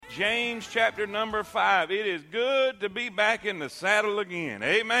James chapter number 5. It is good to be back in the saddle again.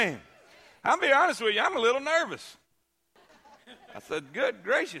 Amen. I'll be honest with you, I'm a little nervous. I said, good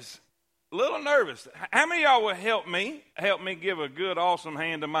gracious, a little nervous. How many of y'all will help me give a good, awesome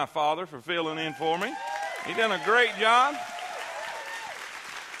hand to my father for filling in for me? He's done a great job.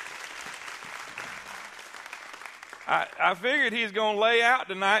 I figured he's going to lay out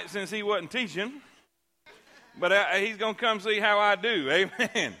tonight since he wasn't teaching. But he's going to come see how I do.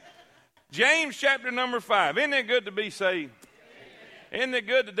 Amen. James chapter number 5. Isn't it good to be saved? Amen. Isn't it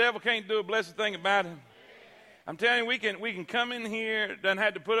good the devil can't do a blessed thing about him? I'm telling you, we can come in here, doesn't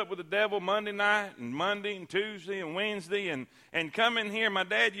have to put up with the devil Monday night and Monday and Tuesday and Wednesday and come in here. My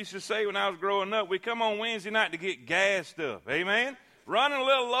dad used to say when I was growing up, we come on Wednesday night to get gassed up. Amen. Running a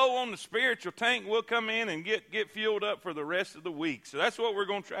little low on the spiritual tank, we'll come in and get fueled up for the rest of the week. So that's what we're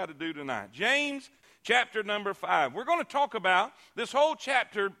going to try to do tonight. James chapter number 5. We're going to talk about, this whole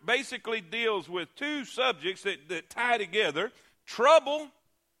chapter basically deals with two subjects that tie together, trouble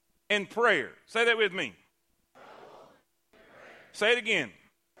and prayer. Say that with me. Say it again.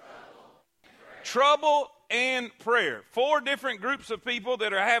 Trouble and prayer. 4 different groups of people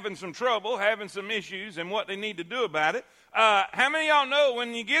that are having some trouble, having some issues, and what they need to do about it. How many of y'all know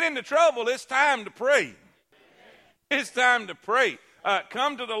when you get into trouble, it's time to pray? It's time to pray.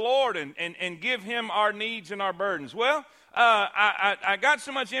 Come to the Lord and give him our needs and our burdens. Well, I got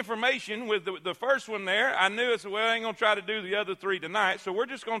so much information with the first one there. I knew I ain't going to try to do the other 3 tonight, so we're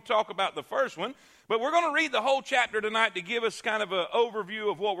just going to talk about the first one. But we're going to read the whole chapter tonight to give us kind of an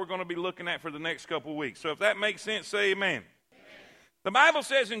overview of what we're going to be looking at for the next couple of weeks. So if that makes sense, say amen. Amen. The Bible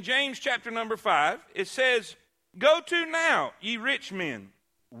says in James chapter number 5, it says, "Go to now, ye rich men,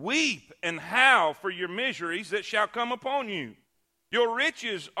 weep and howl for your miseries that shall come upon you. Your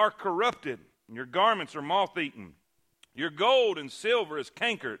riches are corrupted, and your garments are moth-eaten. Your gold and silver is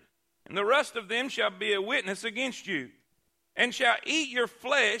cankered, and the rust of them shall be a witness against you, and shall eat your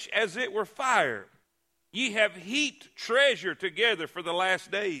flesh as it were fire. Ye have heaped treasure together for the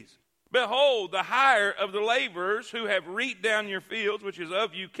last days. Behold, the hire of the laborers who have reaped down your fields, which is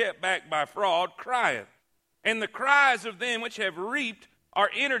of you kept back by fraud, crieth. And the cries of them which have reaped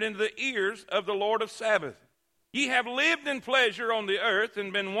are entered into the ears of the Lord of Sabaoth. Ye have lived in pleasure on the earth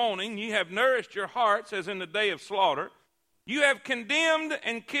and been wanting. Ye have nourished your hearts as in the day of slaughter. You have condemned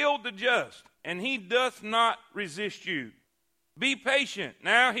and killed the just, and he doth not resist you. Be patient."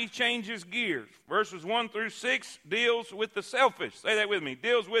 Now he changes gears. Verses 1 through 6 deals with the selfish. Say that with me.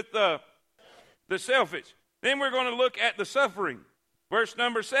 Deals with the selfish. Then we're going to look at the suffering. Verse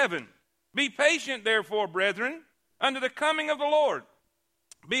number 7. "Be patient, therefore, brethren, unto the coming of the Lord.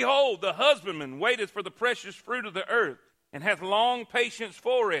 Behold, the husbandman waiteth for the precious fruit of the earth, and hath long patience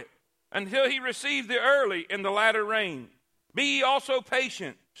for it, until he receive the early and the latter rain. Be ye also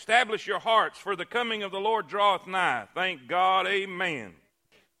patient. Establish your hearts, for the coming of the Lord draweth nigh." Thank God, amen.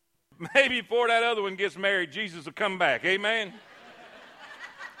 Maybe before that other one gets married, Jesus will come back, amen.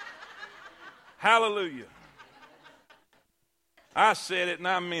 Hallelujah. I said it and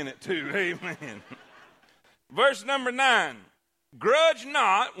I meant it too, amen. Verse number 9. "Grudge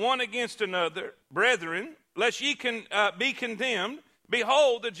not one against another, brethren, lest ye can be condemned.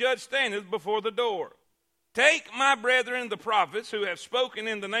 Behold, the judge standeth before the door. Take, my brethren, the prophets who have spoken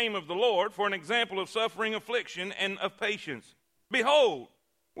in the name of the Lord, for an example of suffering, affliction, and of patience. Behold,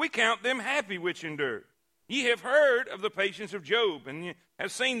 we count them happy which endure. Ye have heard of the patience of Job, and ye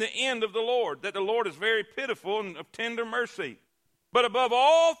have seen the end of the Lord, that the Lord is very pitiful and of tender mercy. But above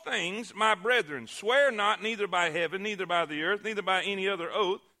all things, my brethren, swear not neither by heaven, neither by the earth, neither by any other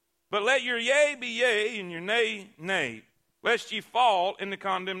oath, but let your yea be yea, and your nay, nay, lest ye fall into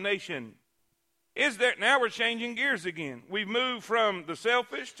condemnation." Now we're changing gears again. We've moved from the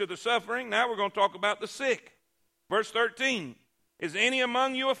selfish to the suffering. Now we're going to talk about the sick. Verse 13. "Is any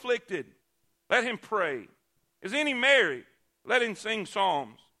among you afflicted? Let him pray. Is any merry? Let him sing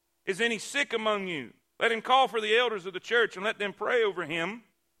psalms. Is any sick among you? Let him call for the elders of the church, and let them pray over him,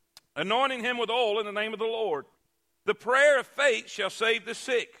 anointing him with oil in the name of the Lord. The prayer of faith shall save the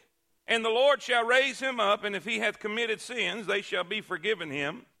sick, and the Lord shall raise him up, and if he hath committed sins, they shall be forgiven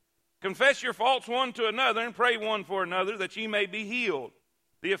him. Confess your faults one to another, and pray one for another, that ye may be healed.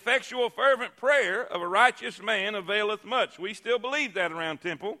 The effectual fervent prayer of a righteous man availeth much." We still believe that around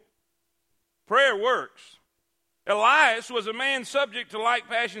Temple. Prayer works. Elias was a man subject to like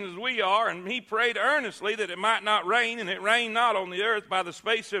passions as we are, and he prayed earnestly that it might not rain, and it rained not on the earth by the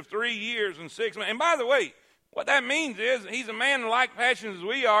space of 3 years and 6 months. And by the way, what that means is he's a man in like passions as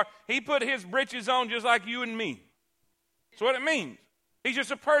we are. He put his britches on just like you and me. That's what it means. He's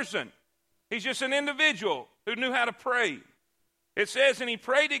just a person. He's just an individual who knew how to pray. It says, and he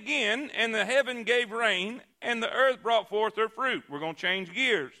prayed again, and the heaven gave rain, and the earth brought forth her fruit. We're going to change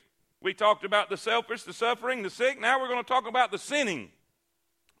gears. We talked about the selfish, the suffering, the sick. Now we're going to talk about the sinning,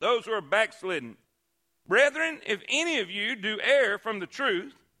 those who are backslidden. Brethren, if any of you do err from the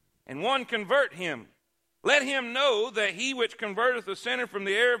truth, and one convert him, let him know that he which converteth a sinner from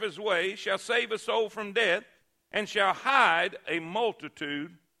the error of his way shall save a soul from death, and shall hide a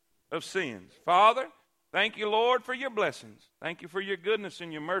multitude of sins. Father, thank you, Lord, for your blessings. Thank you for your goodness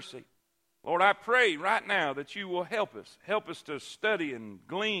and your mercy. Lord, I pray right now that you will help us to study and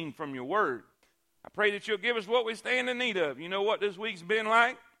glean from your word. I pray that you'll give us what we stand in need of. You know what this week's been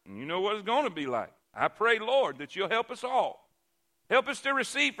like, and you know what it's going to be like. I pray, Lord, that you'll help us all. Help us to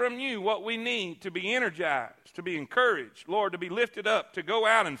receive from you what we need to be energized, to be encouraged, Lord, to be lifted up, to go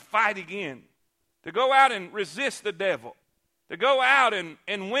out and fight again, to go out and resist the devil, to go out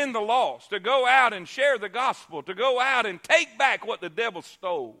and win the lost, to go out and share the gospel, to go out and take back what the devil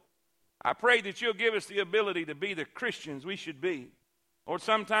stole. I pray that you'll give us the ability to be the Christians we should be. Lord,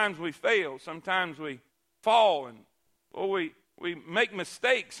 sometimes we fail, sometimes we fall, and Lord, we make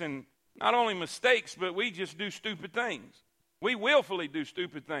mistakes, and not only mistakes, but we just do stupid things. We willfully do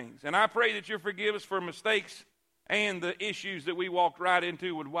stupid things. And I pray that you'll forgive us for mistakes and the issues that we walked right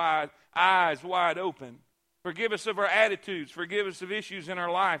into with eyes wide open. Forgive us of our attitudes. Forgive us of issues in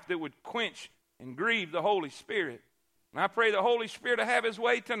our life that would quench and grieve the Holy Spirit. And I pray the Holy Spirit to have his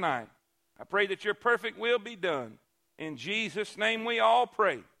way tonight. I pray that your perfect will be done. In Jesus' name we all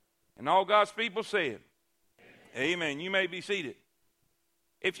pray. And all God's people said, Amen. You may be seated.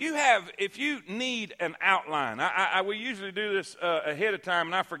 If you need an outline, we usually do this ahead of time,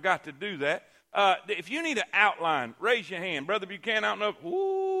 and I forgot to do that. If you need an outline, raise your hand. Brother Buchanan, I don't know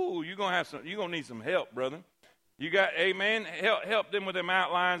if, you're gonna need some help, brother. You got, amen, help them with them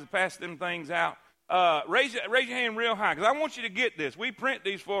outlines, pass them things out. Raise your hand real high, because I want you to get this. We print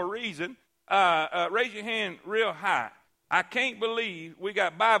these for a reason. Raise your hand real high. I can't believe we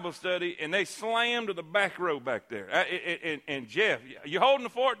got Bible study, and they slammed to the back row back there. And Jeff, you holding the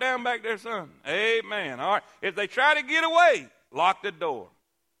fort down back there, son? Amen. All right. If they try to get away, lock the door.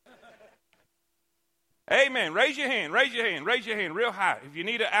 Amen. Raise your hand real high. If you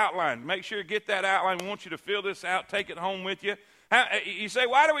need an outline, make sure you get that outline. We want you to fill this out, take it home with you. You say,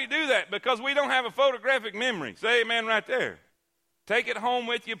 why do we do that? Because we don't have a photographic memory. Say amen right there. Take it home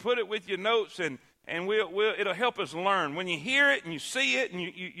with you, put it with your notes, and it'll help us learn. When you hear it and you see it and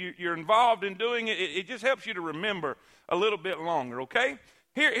you're involved in doing it, it just helps you to remember a little bit longer, okay?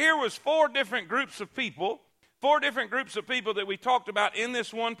 Here was four different groups of people that we talked about in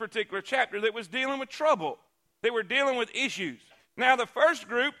this one particular chapter that was dealing with trouble. They were dealing with issues. Now, the first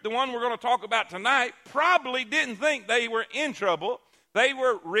group, the one we're going to talk about tonight, probably didn't think they were in trouble. They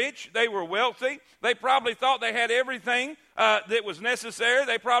were rich. They were wealthy. They probably thought they had everything that was necessary.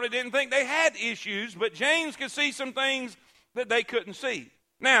 They probably didn't think they had issues, but James could see some things that they couldn't see.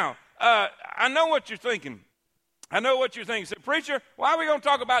 Now, I know what you're thinking. Say, preacher, why are we going to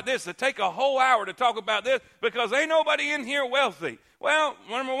talk about this? It'll take a whole hour to talk about this because ain't nobody in here wealthy. Well,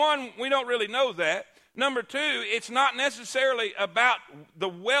 number one, we don't really know that. Number two, it's not necessarily about the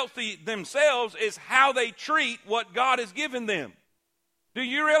wealthy themselves. It's how they treat what God has given them. Do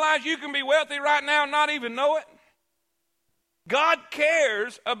you realize you can be wealthy right now and not even know it? God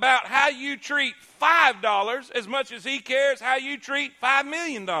cares about how you treat $5 as much as he cares how you treat $5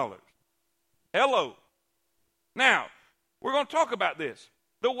 million. Hello. Now, we're going to talk about this,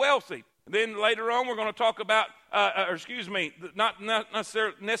 the wealthy. Then later on, we're going to talk about, not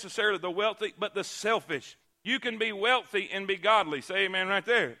necessarily the wealthy, but the selfish. You can be wealthy and be godly. Say amen right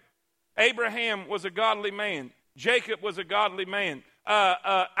there. Abraham was a godly man. Jacob was a godly man.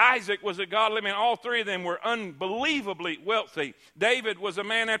 Isaac was a godly man. All three of them were unbelievably wealthy. David was a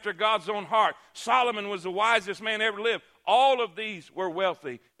man after God's own heart. Solomon was the wisest man ever lived. All of these were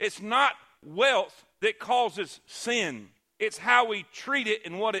wealthy. It's not wealth that causes sin. It's how we treat it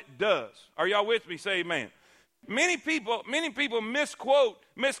and what it does. Are y'all with me? Say amen. Many people misquote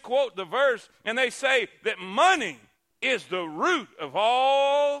the verse, and they say that money is the root of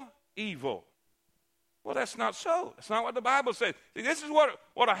all evil. Well, that's not so. That's not what the Bible says. See, this is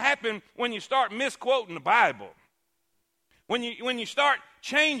what'll happen when you start misquoting the Bible. When you start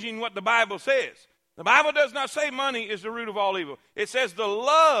changing what the Bible says. The Bible does not say money is the root of all evil. It says the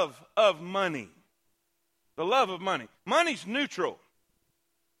love of money. The love of money. Money's neutral.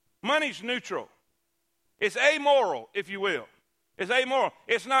 Money's neutral. It's amoral, if you will. It's amoral.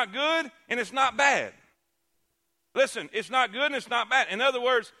 It's not good and it's not bad. Listen, it's not good and it's not bad. In other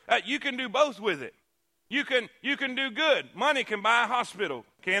words, you can do both with it. You can do good. Money can buy a hospital,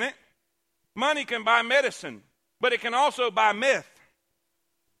 can it? Money can buy medicine. but it can also buy meth.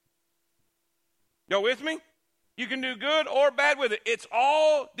 Y'all with me? You can do good or bad with it. It's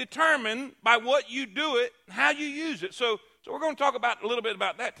all determined by what you do it and how you use it. So we're going to talk about a little bit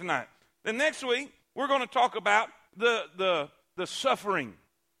about that tonight. Then next week, we're going to talk about the suffering.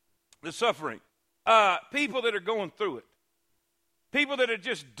 The suffering. People that are going through it. People that are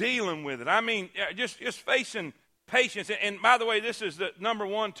just dealing with it. I mean, just facing patience. And by the way, this is the number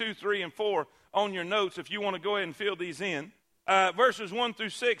 1, 2, 3, and 4 on your notes if you want to go ahead and fill these in. Verses 1 through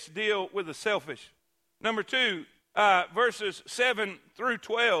 6 deal with the selfish. Number 2, verses 7 through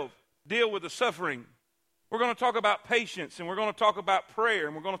 12 deal with the suffering. We're going to talk about patience, and we're going to talk about prayer,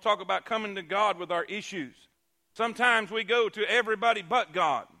 and we're going to talk about coming to God with our issues. Sometimes we go to everybody but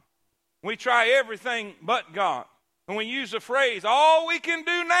God. We try everything but God. And we use the phrase, all we can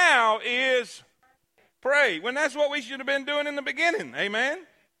do now is pray, when that's what we should have been doing in the beginning. Amen?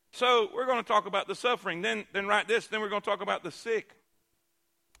 So we're going to talk about the suffering. Then write this. Then we're going to talk about the sick.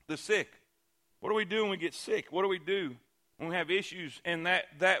 The sick. What do we do when we get sick? What do we do when we have issues in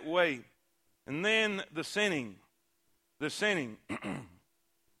that way? And then the sinning. The sinning.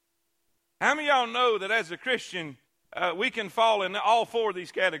 How many of y'all know that as a Christian, we can fall in all 4 of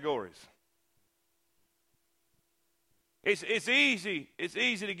these categories? It's easy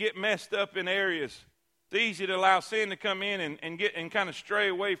to get messed up in areas. It's easy to allow sin to come in and kind of stray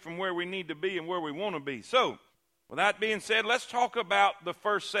away from where we need to be and where we want to be. So, with that being said, let's talk about the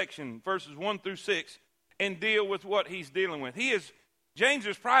first section, verses 1 through 6, and deal with what he's dealing with. James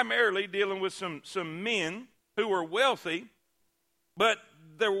is primarily dealing with some men who were wealthy, but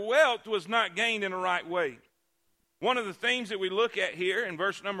their wealth was not gained in the right way. One of the things that we look at here in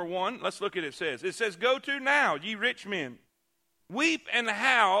verse number 1, let's look at it. It says, go to now, ye rich men, weep and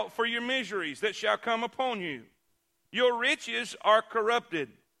howl for your miseries that shall come upon you. Your riches are corrupted,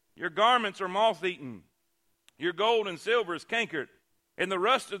 your garments are moth-eaten, your gold and silver is cankered, and the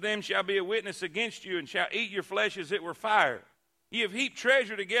rust of them shall be a witness against you, and shall eat your flesh as it were fire. Ye have heaped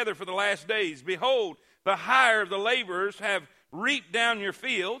treasure together for the last days. Behold, the hire of the laborers have reaped down your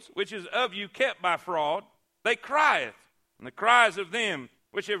fields, which is of you kept by fraud. They crieth, and the cries of them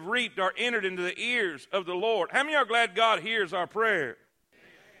which have reaped are entered into the ears of the Lord. How many are glad God hears our prayer?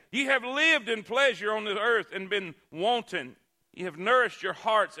 Ye have lived in pleasure on the earth and been wanton. Ye have nourished your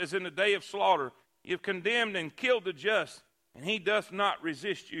hearts as in the day of slaughter. Ye have condemned and killed the just, and he doth not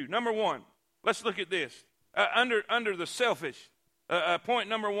resist you. Number 1, let's look at this. Under the selfish, point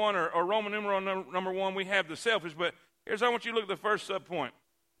number 1, or Roman numeral number 1, we have the selfish. But here's how I want you to look at the first subpoint.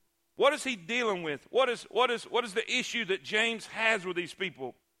 What is he dealing with? What is the issue that James has with these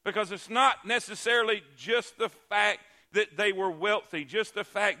people? Because it's not necessarily just the fact that they were wealthy, just the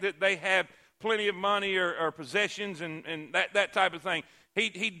fact that they have plenty of money or possessions and that type of thing.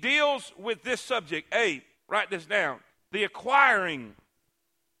 He deals with this subject. Write this down. The acquiring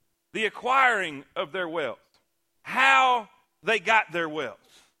of their wealth. How they got their wealth.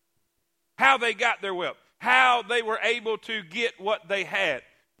 How they got their wealth. How they were able to get what they had.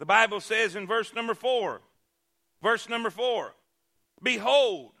 The Bible says in verse number 4,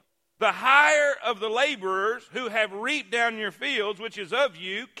 behold, the hire of the laborers who have reaped down your fields, which is of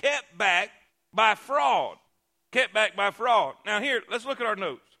you, kept back by fraud. Kept back by fraud. Now here, let's look at our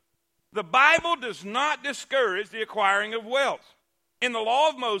notes. The Bible does not discourage the acquiring of wealth. In the law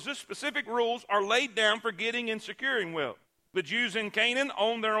of Moses, specific rules are laid down for getting and securing wealth. The Jews in Canaan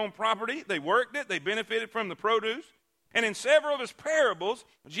owned their own property. They worked it. They benefited from the produce. And in several of his parables,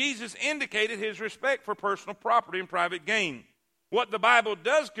 Jesus indicated his respect for personal property and private gain. What the Bible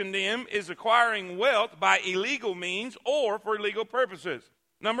does condemn is acquiring wealth by illegal means or for illegal purposes.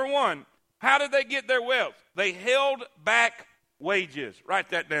 Number 1, how did they get their wealth? They held back wages.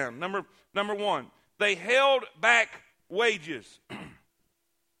 Write that down. Number 1, they held back wages.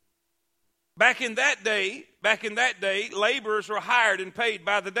 Back in that day, laborers were hired and paid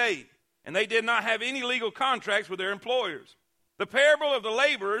by the day. And they did not have any legal contracts with their employers. The parable of the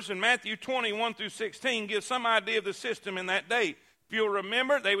laborers in Matthew 21 through 16 gives some idea of the system in that day. If you'll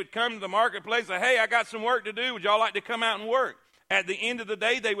remember, they would come to the marketplace and say, hey, I got some work to do. Would y'all like to come out and work? At the end of the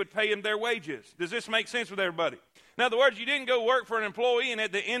day, they would pay them their wages. Does this make sense with everybody? In other words, you didn't go work for an employee and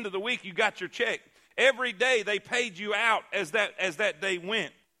at the end of the week you got your check. Every day they paid you out as that day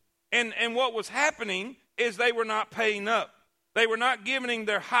went. And what was happening is they were not paying up. They were not giving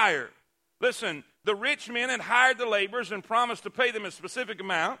their hire. Listen, the rich men had hired the laborers and promised to pay them a specific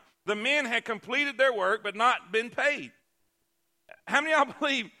amount. The men had completed their work but not been paid. How many of y'all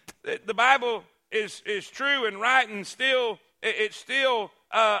believe that the Bible is true and right and still is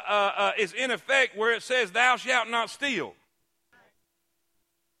in effect where it says thou shalt not steal?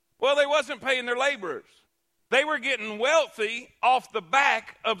 Well, they wasn't paying their laborers. They were getting wealthy off the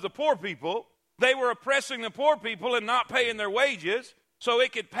back of the poor people. They were oppressing the poor people and not paying their wages so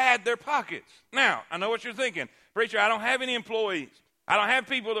it could pad their pockets. Now, I know what you're thinking. Preacher, I don't have any employees. I don't have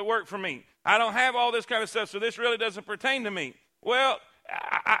people that work for me. I don't have all this kind of stuff, so this really doesn't pertain to me. Well,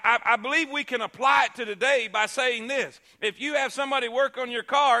 I believe we can apply it to today by saying this. If you have somebody work on your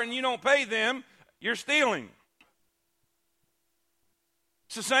car and you don't pay them, you're stealing.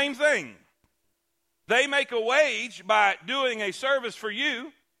 It's the same thing. They make a wage by doing a service for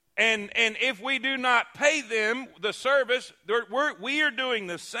you, and if we do not pay them the service, we are doing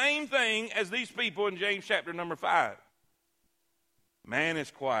the same thing as these people in James chapter number 5. Man,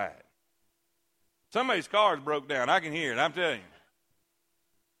 it's quiet. Somebody's car is broke down. I can hear it, I'm telling you.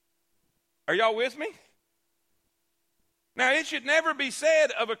 Are y'all with me? Now, it should never be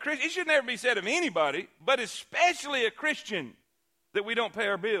said of a Christian, it should never be said of anybody, but especially a Christian, that we don't pay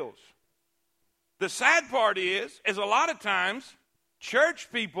our bills. The sad part is a lot of times, church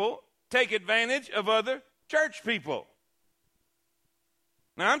people take advantage of other church people.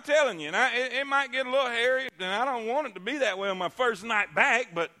 Now, I'm telling you, and it might get a little hairy, and I don't want it to be that way on my first night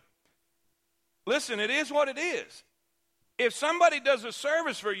back, but listen, it is what it is. If somebody does a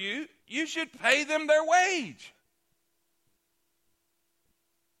service for you, you should pay them their wage.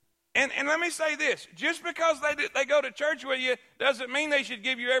 And let me say this, just because they go to church with you doesn't mean they should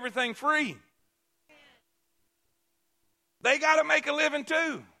give you everything free. They got to make a living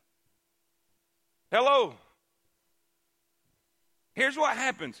too. Hello. Here's what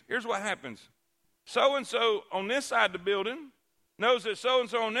happens. So-and-so on this side of the building knows that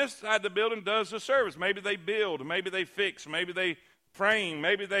so-and-so on this side of the building does the service. Maybe they build, maybe they fix, maybe they frame,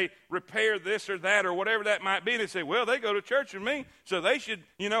 maybe they repair this or that or whatever that might be. And they say, well, they go to church with me, so they should,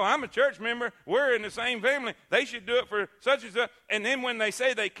 I'm a church member. We're in the same family. They should do it for such and such. And then when they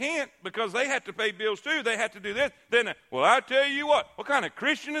say they can't because they have to pay bills too, they have to do this, then, well, I tell you what kind of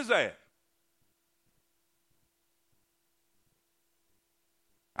Christian is that?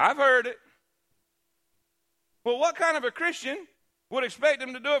 I've heard it. Well, what kind of a Christian would expect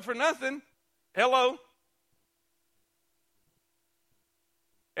them to do it for nothing? Hello?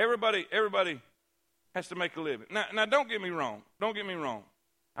 Everybody has to make a living. Now, don't get me wrong.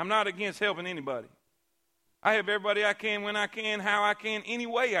 I'm not against helping anybody. I help everybody I can, when I can, how I can, any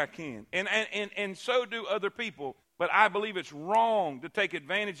way I can. And so do other people. But I believe it's wrong to take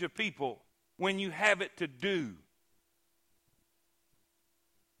advantage of people when you have it to do.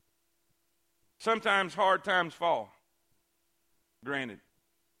 Sometimes hard times fall. Granted.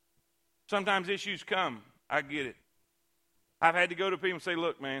 Sometimes issues come. I get it. I've had to go to people and say,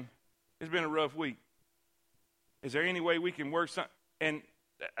 look, man, it's been a rough week. Is there any way we can work something? And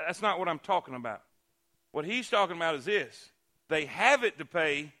that's not what I'm talking about. What he's talking about is this. They have it to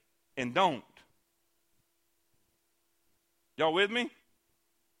pay and don't. Y'all with me?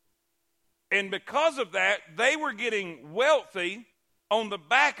 And because of that, they were getting wealthy on the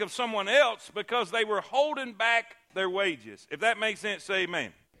back of someone else because they were holding back their wages. If that makes sense, say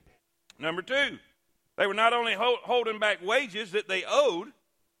amen. Number 2. They were not only holding back wages that they owed,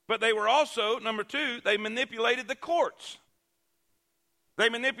 but they were also, number 2, they manipulated the courts. The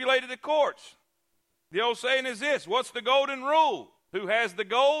old saying is this, what's the golden rule? Who has the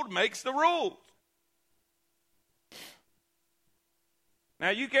gold makes the rules. Now,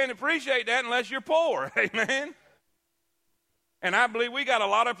 you can't appreciate that unless you're poor, amen? And I believe we got a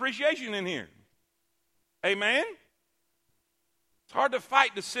lot of appreciation in here. Amen? It's hard to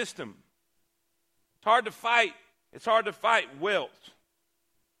fight the system. It's hard to fight wealth.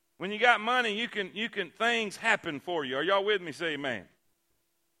 When you got money, you can things happen for you. Are y'all with me? Say amen.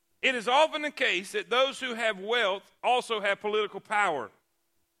 It is often the case that those who have wealth also have political power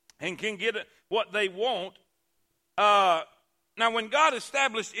and can get what they want. Now, when God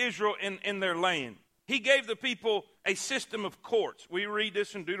established Israel in their land, he gave the people a system of courts. We read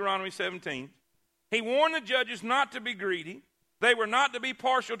this in Deuteronomy 17. He warned the judges not to be greedy. They were not to be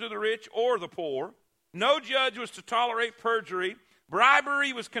partial to the rich or the poor. No judge was to tolerate perjury.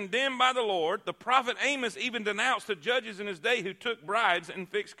 Bribery was condemned by the Lord. The prophet Amos even denounced the judges in his day who took bribes in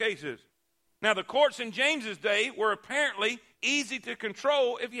fixed cases. Now, the courts in James's day were apparently easy to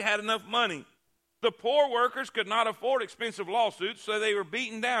control if you had enough money. The poor workers could not afford expensive lawsuits, so they were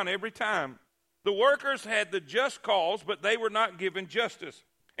beaten down every time. The workers had the just cause, but they were not given justice.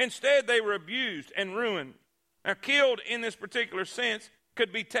 Instead, they were abused and ruined. Now, killed in this particular sense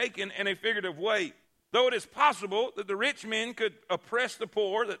could be taken in a figurative way. Though it is possible that the rich men could oppress the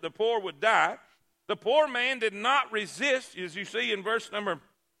poor, that the poor would die, the poor man did not resist, as you see in verse number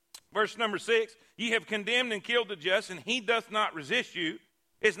 6. Ye have condemned and killed the just, and he doth not resist you.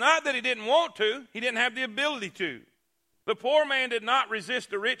 It's not that he didn't want to. He didn't have the ability to. The poor man did not resist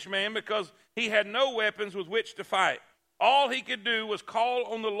the rich man because he had no weapons with which to fight. All he could do was call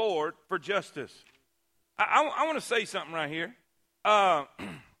on the Lord for justice. I want to say something right here. I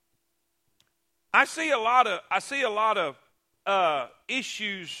see a lot of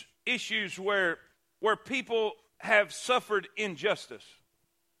issues where people have suffered injustice.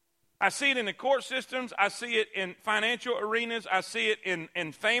 I see it in the court systems. I see it in financial arenas. I see it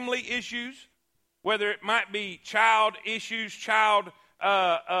in family issues, whether it might be child issues, child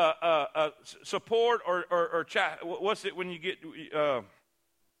support, or child. What's it when you get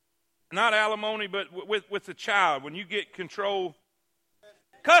not alimony, but with the child when you get control,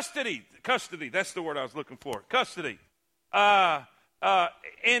 custody. That's the word I was looking for. Custody. And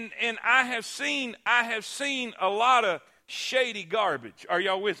I have seen a lot of shady garbage. Are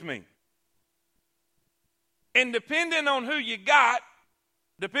y'all with me? And depending on who you got,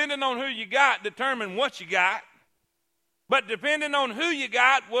 determine what you got. But depending on who you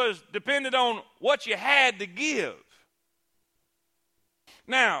got was dependent on what you had to give.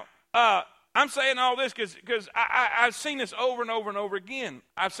 Now, I'm saying all this because I've seen this over and over and over again.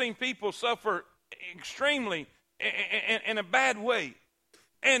 I've seen people suffer extremely in a bad way.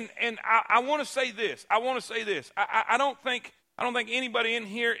 And I want to say this. I don't think anybody in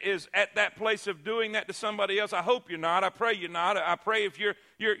here is at that place of doing that to somebody else. I hope you're not. I pray you're not. I pray if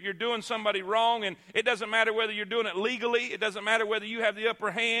you're doing somebody wrong, and it doesn't matter whether you're doing it legally. It doesn't matter whether you have the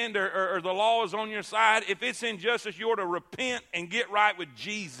upper hand or the law is on your side. If it's injustice, you ought to repent and get right with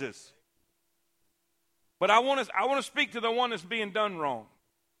Jesus. But I want to speak to the one that's being done wrong.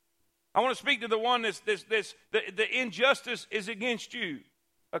 I want to speak to the one the injustice is against you.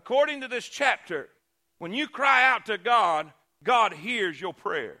 According to this chapter, when you cry out to God, God hears your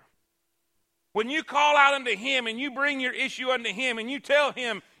prayer. When you call out unto Him and you bring your issue unto Him and you tell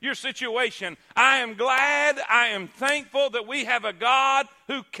Him your situation, I am glad, I am thankful that we have a God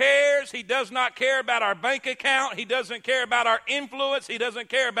who cares. He does not care about our bank account. He doesn't care about our influence. He doesn't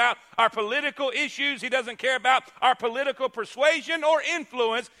care about our political issues. He doesn't care about our political persuasion or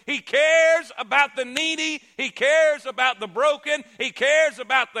influence. He cares about the needy. He cares about the broken. He cares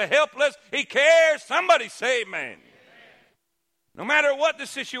about the helpless. He cares. Somebody say amen. No matter what the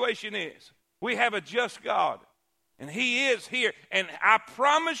situation is, we have a just God, and He is here. And I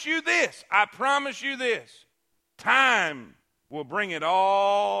promise you this, time will bring it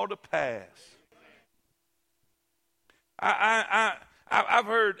all to pass. I've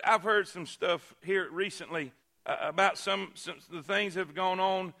heard some stuff here recently about some of the things that have gone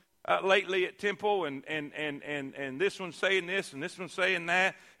on lately at Temple, and this one's saying this, and this one's saying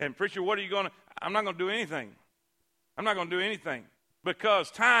that, and preacher, what are you going to? I'm not going to do anything. I'm not going to do anything. Because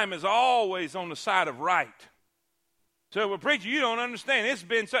time is always on the side of right. So, well, preacher, you don't understand. It's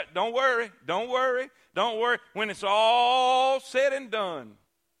been such. Don't worry. When it's all said and done.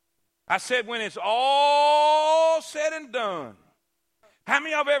 I said when it's all said and done. How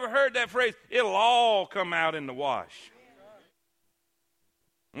many of y'all have ever heard that phrase? It'll all come out in the wash.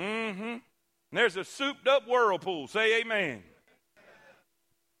 There's a souped up whirlpool. Say amen.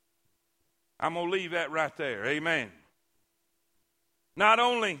 I'm going to leave that right there. Amen. Not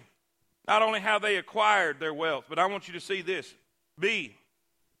only how they acquired their wealth, but I want you to see this. B,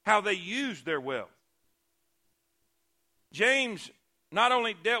 how they used their wealth. James not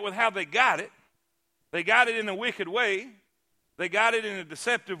only dealt with how they got it in a wicked way, they got it in a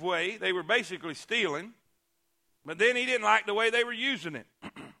deceptive way. They were basically stealing, but then he didn't like the way they were using it.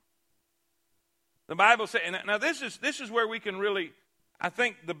 The Bible says, and now this is where we can really, I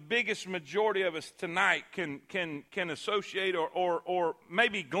think the biggest majority of us tonight can associate or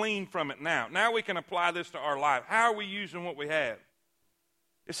maybe glean from it now. Now we can apply this to our life. How are we using what we have?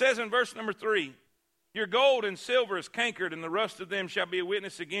 It says in verse number 3, your gold and silver is cankered, and the rust of them shall be a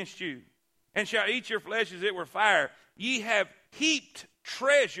witness against you, and shall eat your flesh as it were fire. Ye have heaped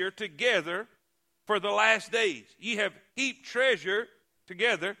treasure together for the last days. Ye have heaped treasure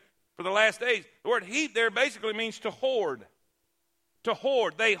together for the last days. The word heap there basically means to hoard. To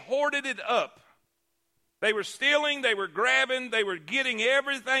hoard. They hoarded it up. They were stealing, they were grabbing, they were getting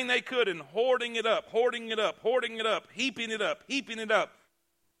everything they could and hoarding it up, heaping it up.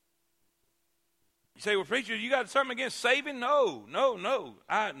 You say, well, preacher, you got something against saving? No.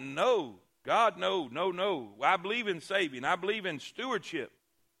 God, no. I believe in saving. I believe in stewardship.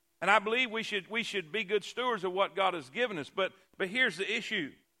 And I believe we should be good stewards of what God has given us. But here's the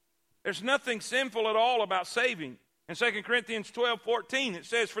issue. There's nothing sinful at all about saving. In 2 Corinthians 12:14, it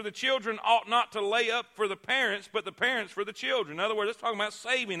says, for the children ought not to lay up for the parents, but the parents for the children. In other words, it's talking about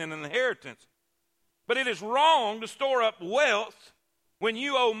saving and an inheritance. But it is wrong to store up wealth when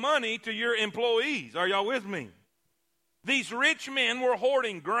you owe money to your employees. Are y'all with me? These rich men were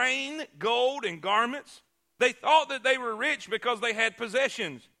hoarding grain, gold, and garments. They thought that they were rich because they had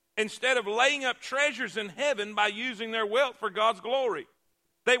possessions, instead of laying up treasures in heaven by using their wealth for God's glory.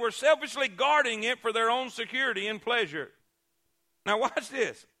 They were selfishly guarding it for their own security and pleasure. Now watch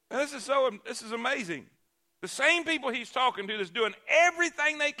this. Now, this is amazing. The same people he's talking to that's doing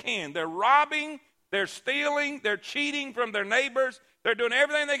everything they can. They're robbing, they're stealing, they're cheating from their neighbors. They're doing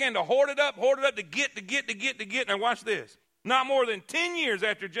everything they can to hoard it up, to get. Now watch this. Not more than 10 years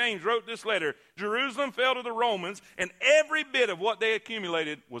after James wrote this letter, Jerusalem fell to the Romans, and every bit of what they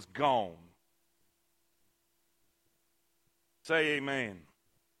accumulated was gone. Say amen.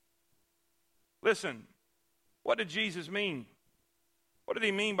 Listen, what did Jesus mean? What did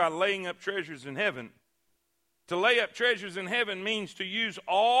he mean by laying up treasures in heaven? To lay up treasures in heaven means to use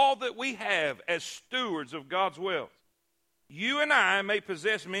all that we have as stewards of God's wealth. You and I may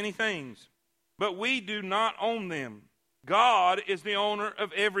possess many things, but we do not own them. God is the owner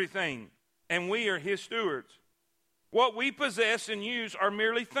of everything, and we are his stewards. What we possess and use are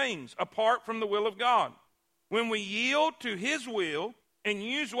merely things apart from the will of God. When we yield to his will and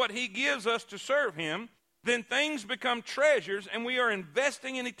use what he gives us to serve him, then things become treasures and we are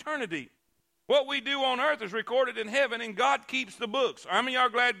investing in eternity. What we do on earth is recorded in heaven, and God keeps the books. How many of y'all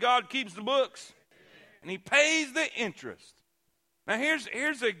glad God keeps the books? And he pays the interest. Now here's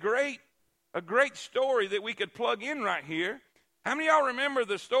a great story that we could plug in right here. How many of y'all remember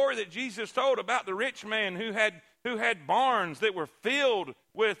the story that Jesus told about the rich man who had barns that were filled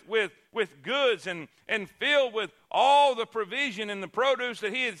with goods and filled with all the provision and the produce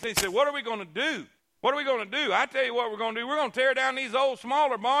that he said, what are we going to do? What are we going to do? I tell you what we're going to do. We're going to tear down these old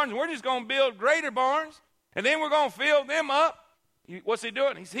smaller barns, and we're just going to build greater barns, and then we're going to fill them up. What's he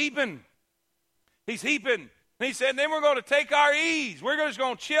doing? He's heaping. He's heaping. And he said, then we're going to take our ease. We're just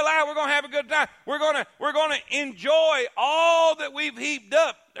going to chill out. We're going to have a good time. We're going to enjoy all that we've heaped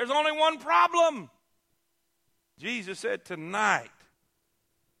up. There's only one problem. Jesus said, tonight,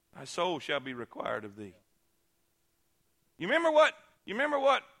 thy soul shall be required of thee. You remember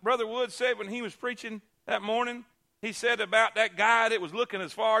what Brother Wood said when he was preaching that morning? He said about that guy that was looking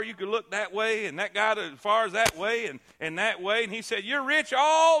as far you could look that way, and that guy as far as that way and that way. And he said, you're rich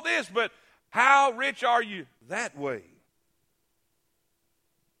all this, but how rich are you that way?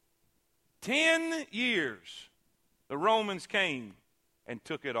 10 years, the Romans came and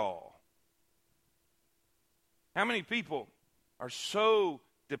took it all. How many people are so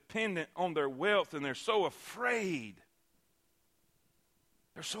dependent on their wealth and they're so afraid?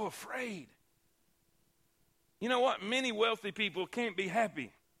 They're so afraid. You know what? Many wealthy people can't be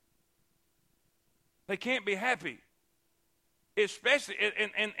happy. They can't be happy. Especially,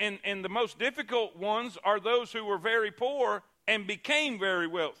 and the most difficult ones are those who were very poor and became very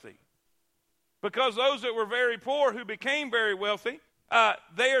wealthy. Because those that were very poor who became very wealthy,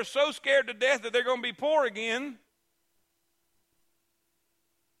 they are so scared to death that they're going to be poor again.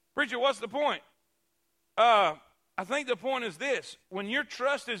 Preacher, what's the point? I think the point is this. When your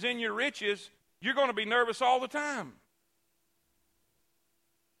trust is in your riches, you're going to be nervous all the time.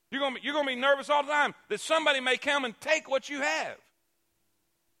 You're going to be nervous all the time that somebody may come and take what you have.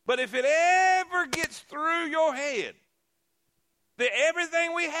 But if it ever gets through your head that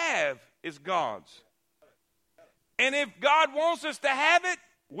everything we have is God's, and if God wants us to have it,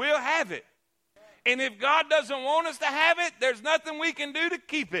 we'll have it. And if God doesn't want us to have it, there's nothing we can do to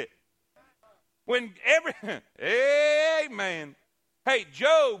keep it. Amen. Hey,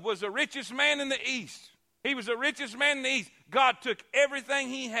 Job was the richest man in the East. He was the richest man in the East. God took everything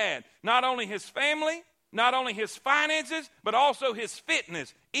he had, not only his family, not only his finances, but also his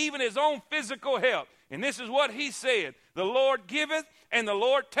fitness, even his own physical health. And this is what he said, the Lord giveth and the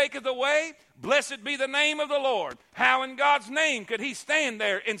Lord taketh away. Blessed be the name of the Lord. How in God's name could he stand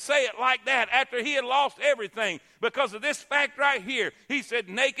there and say it like that after he had lost everything? Because of this fact right here. He said,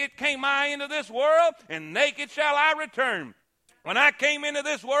 naked came I into this world, and naked shall I return. When I came into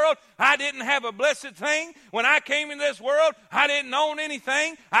this world, I didn't have a blessed thing. When I came into this world, I didn't own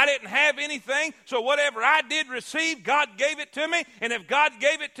anything. I didn't have anything. So whatever I did receive, God gave it to me. And if God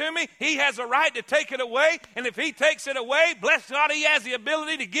gave it to me, he has a right to take it away. And if he takes it away, bless God, he has the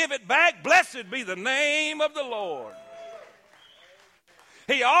ability to give it back. Blessed be the name of the Lord.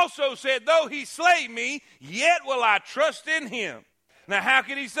 He also said, though he slay me, yet will I trust in him. Now, how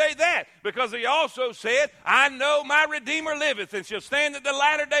can he say that? Because he also said, I know my Redeemer liveth and shall stand at the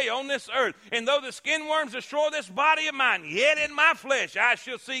latter day on this earth. And though the skin worms destroy this body of mine, yet in my flesh I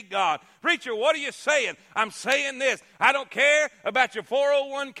shall see God. Preacher, what are you saying? I'm saying this. I don't care about your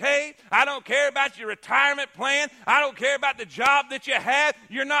 401k. I don't care about your retirement plan. I don't care about the job that you have.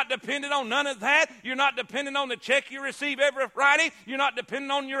 You're not dependent on none of that. You're not dependent on the check you receive every Friday. You're not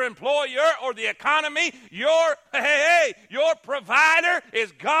dependent on your employer or the economy. Your provider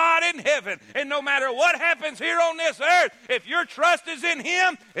is God in heaven. And no matter what happens here on this earth, if your trust is in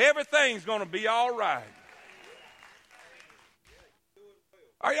Him, everything's going to be all right.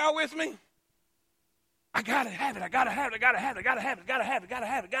 Are y'all with me? I got to have it. I got to have it. I got to have it. I got to have it. I got to have it. I got to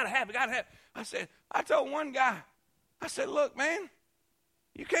have it. I got to have it. I got to have it. I told one guy, I said, look, man,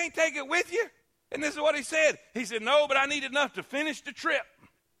 you can't take it with you. And this is what he said. He said, no, but I need enough to finish the trip.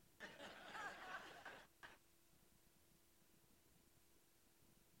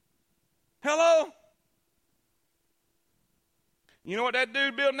 Hello? You know what that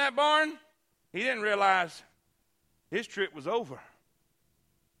dude building that barn? He didn't realize his trip was over.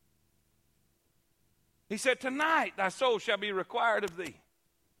 He said, tonight thy soul shall be required of thee.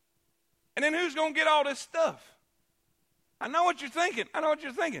 And then who's going to get all this stuff? I know what you're thinking. I know what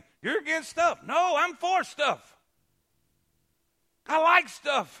you're thinking. You're against stuff. No, I'm for stuff. I like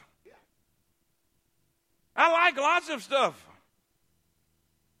stuff. I like lots of stuff.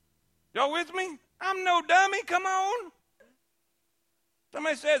 Y'all with me? I'm no dummy. Come on.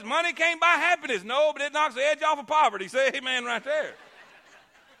 Somebody says money can't buy happiness. No, but it knocks the edge off of poverty. Say amen right there.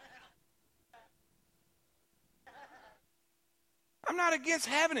 I'm not against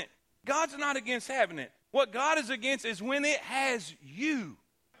having it. God's not against having it. What God is against is when it has you.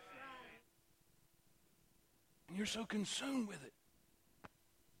 And you're so consumed with it.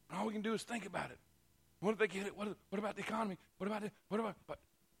 And all we can do is think about it. What if they get it? What about the economy? What about it? What?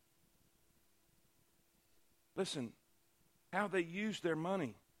 Listen, how they use their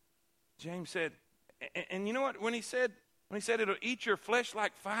money. James said, and you know what? When he said it'll eat your flesh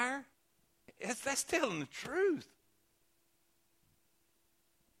like fire, that's telling the truth.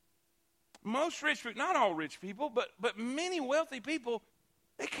 Most rich people, not all rich people, but many wealthy people,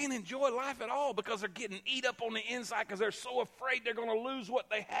 they can't enjoy life at all because they're getting eat up on the inside because they're so afraid they're going to lose what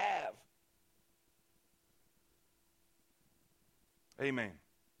they have. Amen.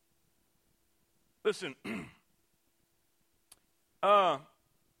 Listen,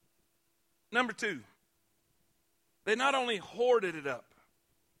 number 2, they not only hoarded it up.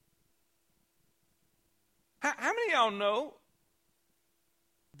 How many of y'all know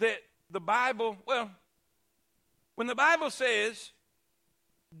that the Bible, when the Bible says,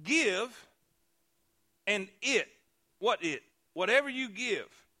 give, and whatever you give,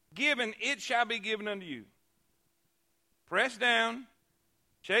 and it shall be given unto you. Pressed down,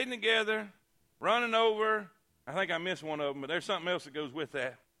 shaken together, running over. I think I missed one of them, but there's something else that goes with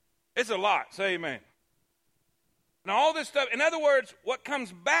that. It's a lot. Say amen. And all this stuff, in other words, what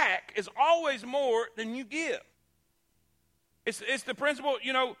comes back is always more than you give. It's the principle,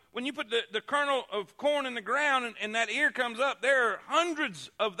 you know, when you put the kernel of corn in the ground and that ear comes up, there are hundreds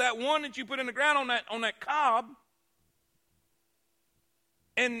of that one that you put in the ground on that cob.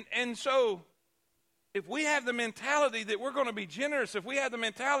 And so if we have the mentality that we're going to be generous, if we have the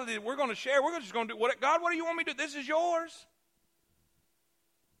mentality that we're going to share, we're just going to do God, what do you want me to do? This is yours.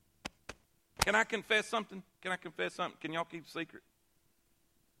 Can I confess something? Can y'all keep a secret?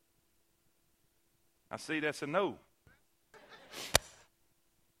 I see that's a no.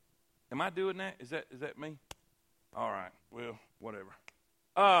 Am I doing that? Is that me? All right. Well, whatever.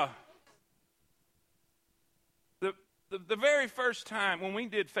 The very first time when we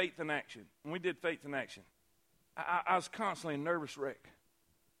did Faith in Action, I was constantly a nervous wreck.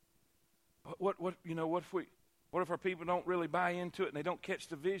 What if our people don't really buy into it and they don't catch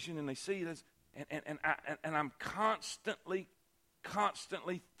the vision and they see this and I'm constantly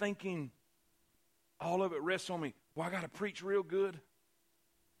thinking all of it rests on me. Well, I got to preach real good.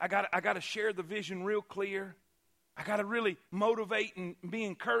 I got to share the vision real clear. I got to really motivate and be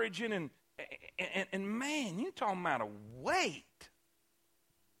encouraging and man, you talking about a weight.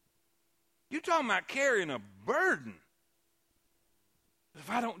 You talking about carrying a burden. If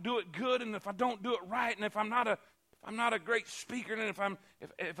I don't do it good, and if I don't do it right, and if I'm not a great speaker, and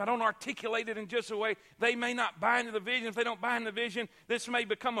if I don't articulate it in just a way, they may not buy into the vision. If they don't buy into the vision, this may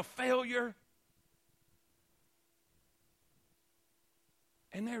become a failure.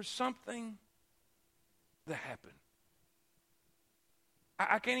 And there's something that happened.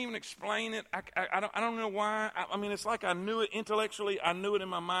 I can't even explain it. I don't know why. I mean, it's like I knew it intellectually. I knew it in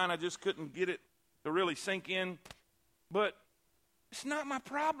my mind. I just couldn't get it to really sink in. But It's not my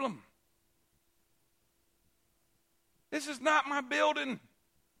problem. This is not my building.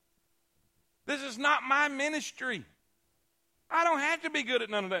 This is not my ministry. I don't have to be good at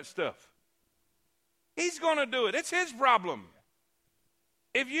none of that stuff. He's going to do it. It's his problem.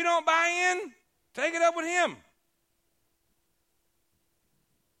 If you don't buy in, take it up with him.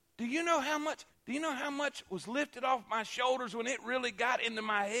 Do you know how much was lifted off my shoulders when it really got into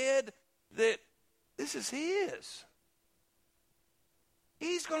my head that this is his?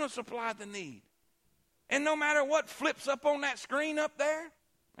 He's going to supply the need. And no matter what flips up on that screen up there,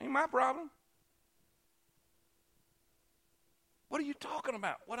 ain't my problem. What are you talking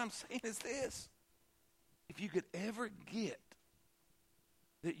about? What I'm saying is this. If you could ever get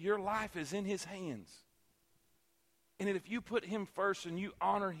that your life is in his hands, and that if you put him first and you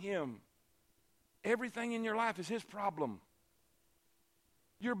honor him, everything in your life is his problem.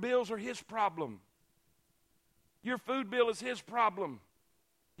 Your bills are his problem. Your food bill is his problem.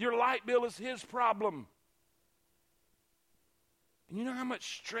 Your light bill is his problem. And you know how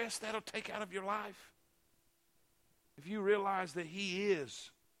much stress that'll take out of your life? If you realize that he is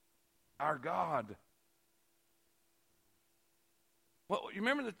our God. Well, you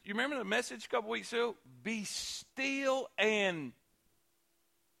remember the message a couple weeks ago? Be still and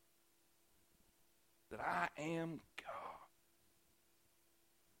that I am God.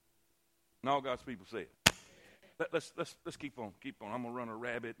 And all God's people say it. Let's keep on. I'm gonna run a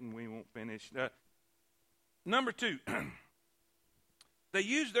rabbit and we won't finish. Number 2. They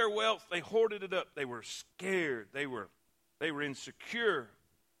used their wealth. They hoarded it up. They were scared. They were insecure.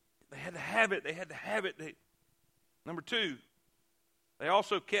 They had to have it. Number 2, they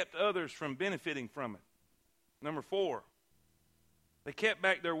also kept others from benefiting from it. Number 4, they kept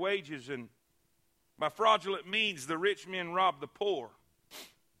back their wages, and by fraudulent means, the rich men robbed the poor.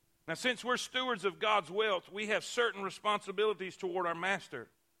 Now, since we're stewards of God's wealth, we have certain responsibilities toward our master.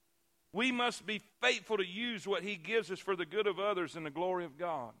 We must be faithful to use what he gives us for the good of others and the glory of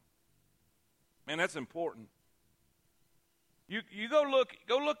God. Man, that's important. You go look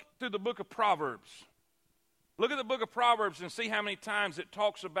through the book of Proverbs. Look at the book of Proverbs and see how many times it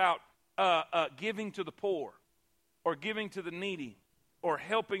talks about giving to the poor, or giving to the needy, or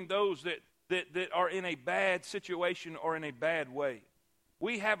helping those that are in a bad situation or in a bad way.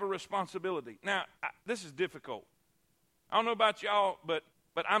 We have a responsibility. Now, this is difficult. I don't know about y'all, but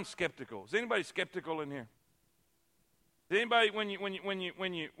I'm skeptical. Is anybody skeptical in here? Is anybody, when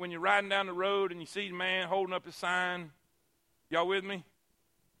you're riding down the road and you see a man holding up a sign, y'all with me?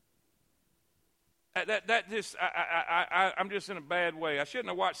 I'm just in a bad way. I shouldn't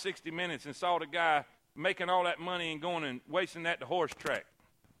have watched 60 Minutes and saw the guy making all that money and going and wasting that to horse track.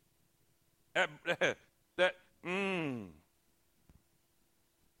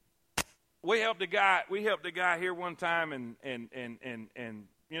 We helped a guy here one time and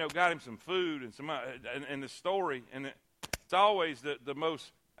got him some food and some and the story, and it's always the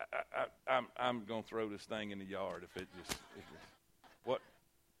most. I'm gonna throw this thing in the yard if it just what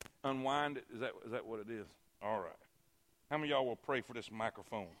unwind it. Is that what it is? All right. How many of y'all will pray for this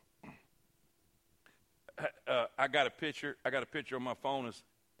microphone? I got a picture on my phone.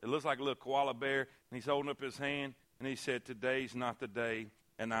 It looks like a little koala bear, and he's holding up his hand, and he said, "Today's not the day,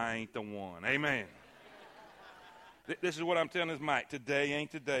 and I ain't the one." Amen. This is what I'm telling this mic. Today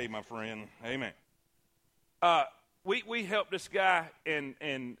ain't today, my friend. Amen. We helped this guy, and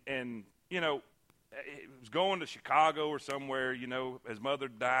he was going to Chicago or somewhere. His mother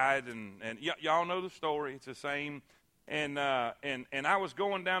died, and y'all know the story. It's the same. And I was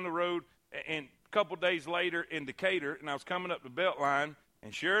going down the road, and a couple days later in Decatur, and I was coming up the Beltline,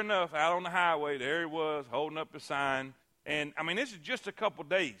 and sure enough, out on the highway, there he was holding up a sign. And I mean, this is just a couple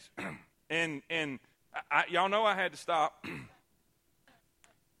days, and y'all know I had to stop.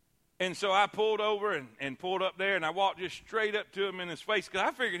 And so I pulled over and pulled up there, and I walked just straight up to him in his face because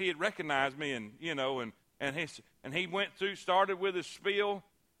I figured he had recognized me, and he went through, started with his spiel,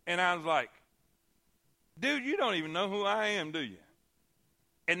 and I was like, "Dude, you don't even know who I am, do you?"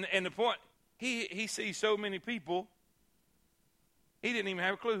 And the point, he sees so many people, he didn't even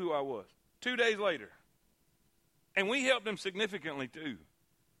have a clue who I was. 2 days later, and we helped him significantly too.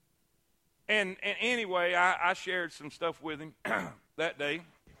 And anyway, I shared some stuff with him that day.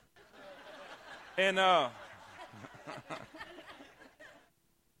 And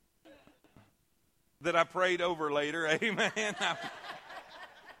that I prayed over later, amen.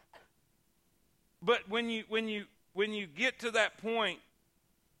 But when you get to that point,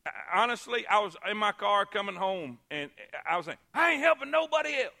 honestly, I was in my car coming home, and I was saying, "I ain't helping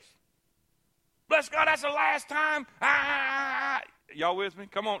nobody else. Bless God, that's the last time." Y'all with me?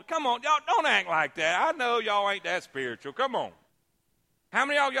 Come on, y'all don't act like that. I know y'all ain't that spiritual. Come on. How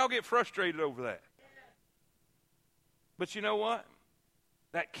many of y'all get frustrated over that? But you know what?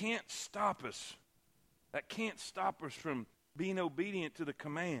 That can't stop us. That can't stop us from being obedient to the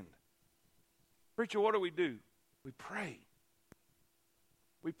command. Preacher, what do? We pray.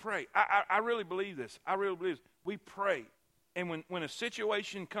 We pray. I really believe this. I really believe this. We pray. And when a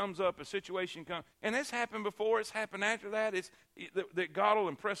situation comes up, and it's happened before, it's happened after that, it's that God will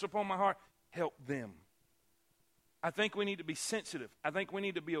impress upon my heart, help them. I think we need to be sensitive. I think we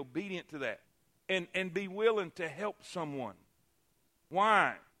need to be obedient to that and be willing to help someone.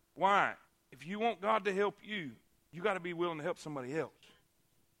 Why? If you want God to help you, you got to be willing to help somebody else.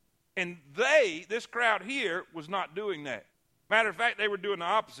 And this crowd here, was not doing that. Matter of fact, they were doing the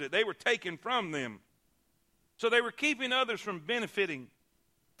opposite. They were taking from them. So they were keeping others from benefiting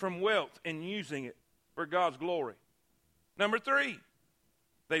from wealth and using it for God's glory. Number 3,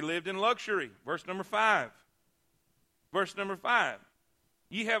 they lived in luxury. Verse number 5. Verse number 5.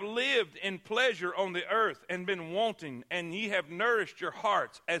 Ye have lived in pleasure on the earth and been wanting, and ye have nourished your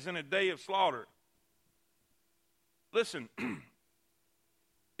hearts as in a day of slaughter. Listen,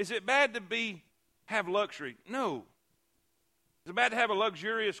 is it bad to have luxury? No. Is it bad to have a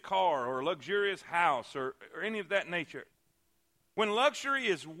luxurious car or a luxurious house or any of that nature? When luxury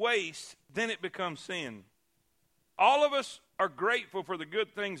is waste, then it becomes sin. All of us are grateful for the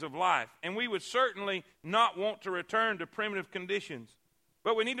good things of life, and we would certainly not want to return to primitive conditions.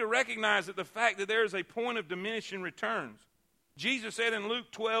 But we need to recognize that the fact that there is a point of diminishing returns. Jesus said in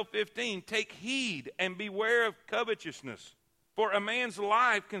Luke 12:15, take heed and beware of covetousness, for a man's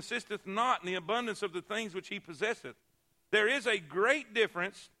life consisteth not in the abundance of the things which he possesseth. There is a great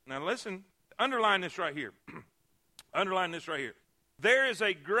difference. Now listen, underline this right here. Underline this right here. There is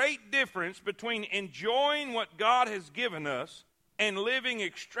a great difference between enjoying what God has given us and living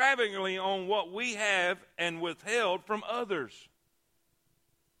extravagantly on what we have and withheld from others.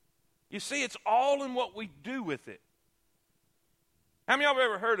 You see, it's all in what we do with it. How many of y'all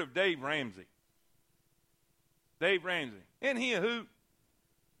have ever heard of Dave Ramsey? Dave Ramsey. Isn't he a hoot?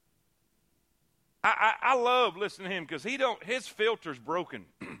 I love listening to him because his filter's broken.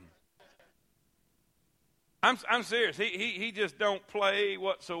 I'm serious. He just don't play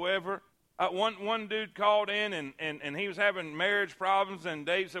whatsoever. One dude called in and he was having marriage problems, and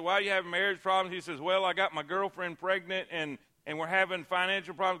Dave said, "Why are you having marriage problems?" He says, "Well, I got my girlfriend pregnant and we're having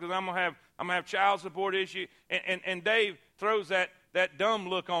financial problems because I'm gonna have child support issue." And Dave throws that dumb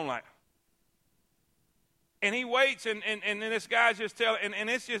look on like. And he waits, and then this guy's just telling, and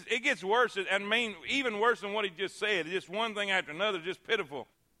it gets worse. I mean, even worse than what he just said. Just one thing after another, just pitiful.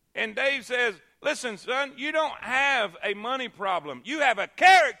 And Dave says, "Listen, son, you don't have a money problem. You have a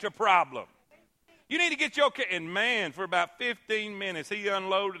character problem. You need to get your And man, for about 15 minutes, he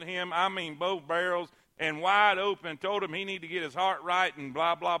unloaded him, I mean, both barrels, and wide open, told him he needed to get his heart right, and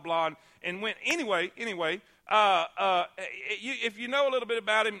blah, blah, blah. And went, anyway, if you know a little bit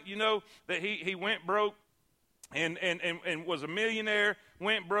about him, you know that he went broke. And was a millionaire,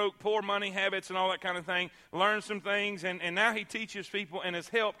 went broke, poor money habits and all that kind of thing, learned some things, and now he teaches people and has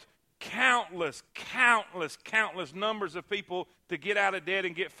helped countless numbers of people to get out of debt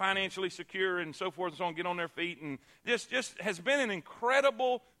and get financially secure and so forth and so on, get on their feet, and just has been an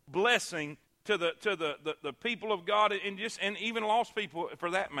incredible blessing to the people of God and even lost people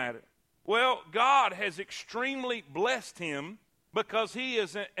for that matter. Well, God has extremely blessed him because he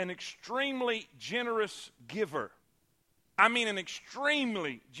is an extremely generous giver. I mean, an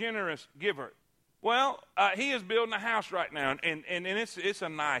extremely generous giver. Well, he is building a house right now, and it's a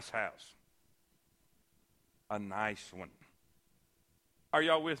nice house. A nice one. Are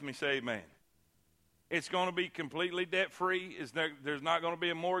y'all with me? Say amen. It's going to be completely debt-free. There's not going to be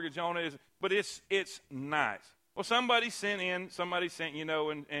a mortgage on it, but it's nice. Well, somebody sent, and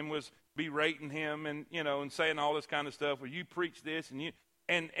was berating him and saying all this kind of stuff. Well, you preach this and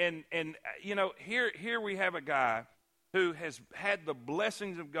here we have a guy who has had the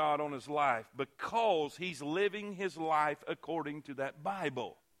blessings of God on his life because he's living his life according to that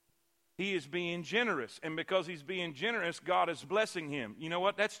Bible. He is being generous, and because he's being generous, God is blessing him. You know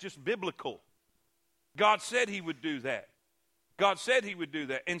what? That's just biblical. God said he would do that. God said he would do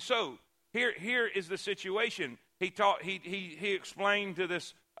that. And so here is the situation. He explained to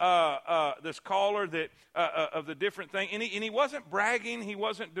this caller that of the different thing, and he wasn't bragging, he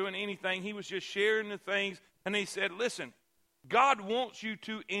wasn't doing anything, he was just sharing the things, and he said, "Listen, God wants you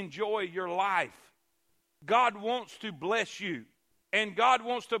to enjoy your life. God wants to bless you, and God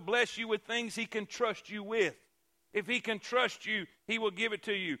wants to bless you with things he can trust you with. If he can trust you, he will give it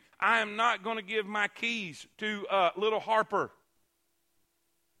to you. I am not going to give my keys to little Harper.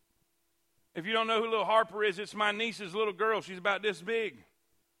 If you don't know who little Harper is, it's my niece's little girl. She's about this big.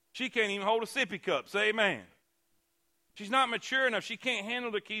 She can't even hold a sippy cup. Say amen. She's not mature enough. She can't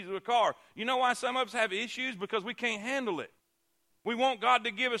handle the keys of a car. You know why some of us have issues? Because we can't handle it. We want God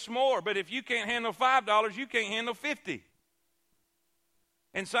to give us more, but if you can't handle $5, you can't handle 50.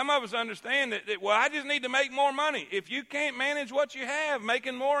 And some of us understand that, well, I just need to make more money. If you can't manage what you have,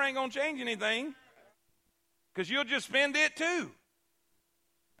 making more ain't going to change anything, because you'll just spend it too.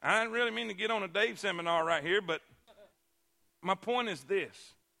 I didn't really mean to get on a Dave seminar right here, but my point is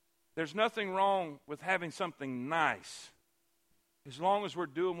this. There's nothing wrong with having something nice as long as we're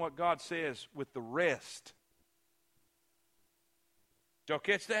doing what God says with the rest. Did y'all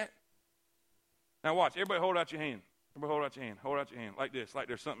catch that? Now watch. Everybody hold out your hand. Everybody hold out your hand. Hold out your hand like this, like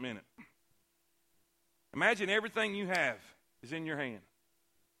there's something in it. Imagine everything you have is in your hand.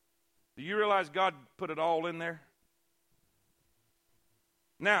 Do you realize God put it all in there?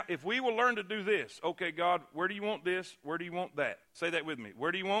 Now, if we will learn to do this, okay, God, where do you want this? Where do you want that? Say that with me.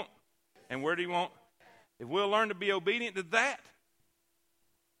 Where do you want? And where do you want? If we'll learn to be obedient to that,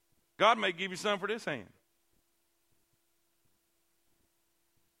 God may give you some for this hand.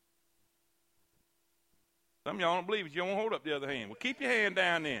 Some of y'all don't believe it. You don't hold up the other hand. Well, keep your hand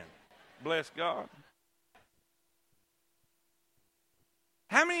down then. Bless God.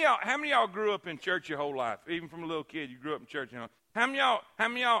 How many of y'all grew up in church your whole life? Even from a little kid, you grew up in church. You know. How many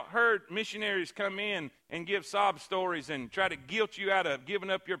of y'all heard missionaries come in and give sob stories and try to guilt you out of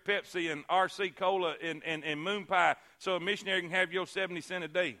giving up your Pepsi and RC Cola and Moon Pie so a missionary can have your 70 cents a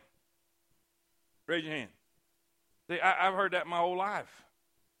day? Raise your hand. See, I've heard that my whole life.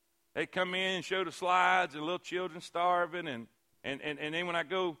 They come in and show the slides and little children starving, and then when I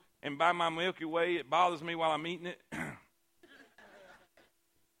go and buy my Milky Way, it bothers me while I'm eating it.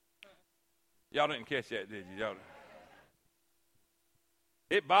 Y'all didn't catch that, did you? Y'all?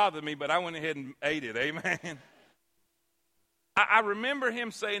 It bothered me, but I went ahead and ate it. Amen. I remember him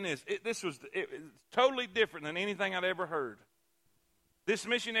saying this. It's totally different than anything I'd ever heard. This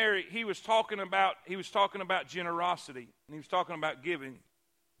missionary, he was talking about generosity, and he was talking about giving.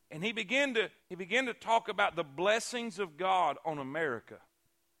 And he began to talk about the blessings of God on America.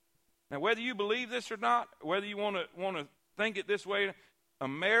 Now, whether you believe this or not, whether you want to think it this way,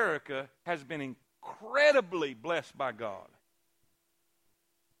 America has been incredibly blessed by God.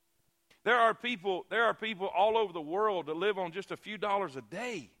 There are people all over the world that live on just a few dollars a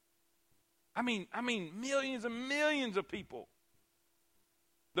day. I mean millions and millions of people.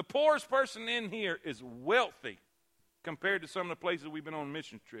 The poorest person in here is wealthy compared to some of the places we've been on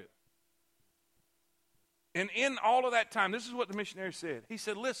mission trip. And in all of that time, this is what the missionary said. He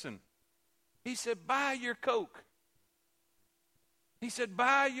said, listen, he said, buy your Coke. He said,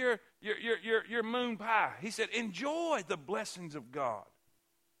 buy your Moon Pie. He said, enjoy the blessings of God.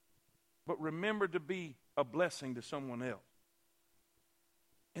 But remember to be a blessing to someone else.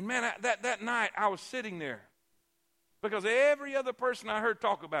 And man, that night I was sitting there. Because every other person I heard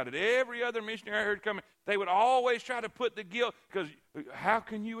talk about it, every other missionary I heard coming, they would always try to put the guilt, because how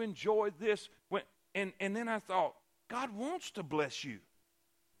can you enjoy this? And then I thought, God wants to bless you.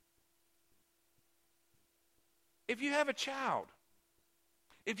 If you have a child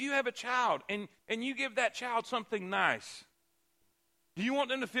and you give that child something nice, do you want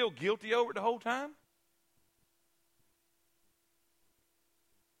them to feel guilty over it the whole time?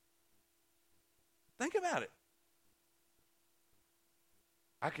 Think about it.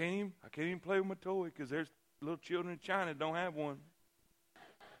 I can't even play with my toy because there's little children in China that don't have one.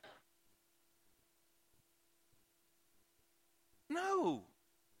 No.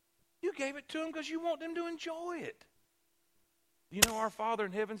 You gave it to them because you want them to enjoy it. You know our Father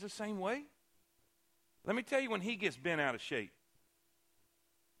in heaven's the same way? Let me tell you when he gets bent out of shape.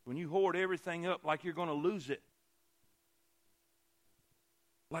 When you hoard everything up like you're going to lose it.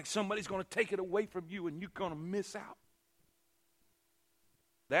 Like somebody's going to take it away from you and you're going to miss out.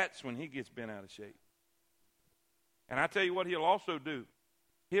 That's when he gets bent out of shape. And I tell you what he'll also do.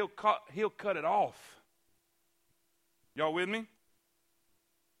 He'll cut it off. Y'all with me?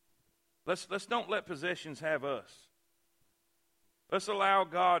 Let's don't let possessions have us. Let's allow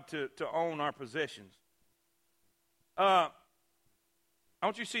God to own our possessions. I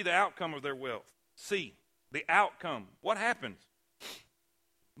want you to see the outcome of their wealth. See the outcome. What happens?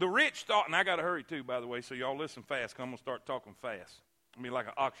 The rich thought, and I got to hurry too, by the way, so y'all listen fast, because I'm going to start talking fast. I mean, like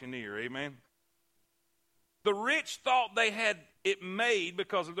an auctioneer, amen? The rich thought they had it made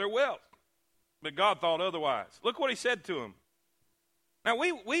because of their wealth, but God thought otherwise. Look what he said to them. Now,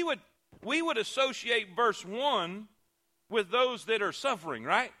 we would associate verse 1 with those that are suffering,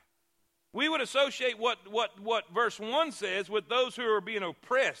 right? We would associate what verse 1 says with those who are being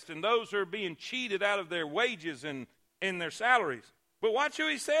oppressed and those who are being cheated out of their wages and their salaries. But watch who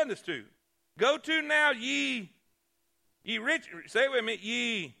he's saying this to. Go to now ye rich, say it with me,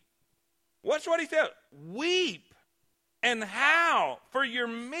 ye. Watch what he said. Weep and howl for your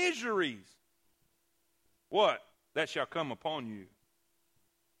miseries. What? That shall come upon you.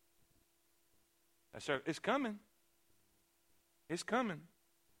 It's coming. It's coming.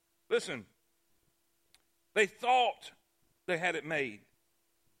 Listen, they thought they had it made.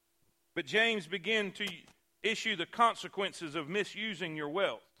 But James began to issue the consequences of misusing your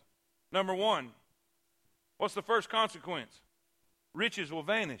wealth. Number one, what's the first consequence? Riches will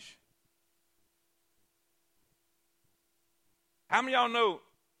vanish. How many of y'all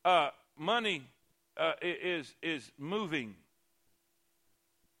know money is moving?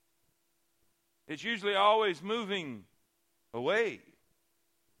 It's usually always moving away.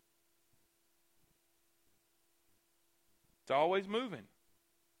 It's always moving.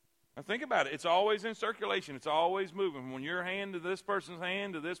 Now think about it. It's always in circulation. It's always moving. From your hand to this person's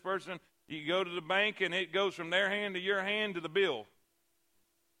hand to this person. You go to the bank and it goes from their hand to your hand to the bill.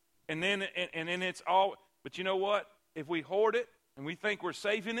 And then it's all. But you know what? If we hoard it and we think we're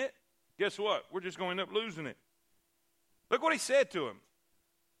saving it, guess what? We're just going to end up losing it. Look what he said to him.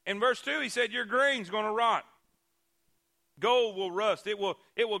 In verse 2, he said, your grain's going to rot. Gold will rust. It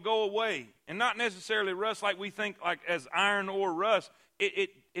will go away. And not necessarily rust like we think like as iron ore rust.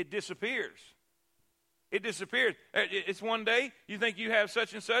 It disappears. It disappears. It's one day you think you have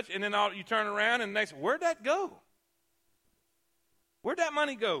such and such, and then you turn around and next, where'd that go? Where'd that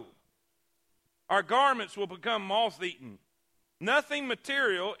money go? Our garments will become moth-eaten. Nothing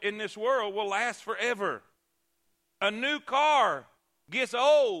material in this world will last forever. A new car gets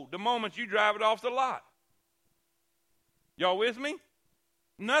old the moment you drive it off the lot. Y'all with me?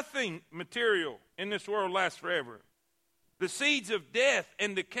 Nothing material in this world lasts forever. The seeds of death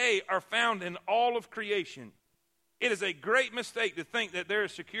and decay are found in all of creation. It is a great mistake to think that there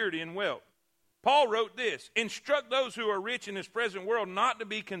is security in wealth. Paul wrote this, instruct those who are rich in this present world not to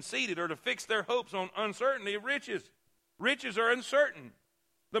be conceited or to fix their hopes on uncertainty of riches. Riches are uncertain.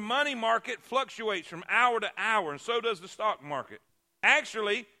 The money market fluctuates from hour to hour, and so does the stock market.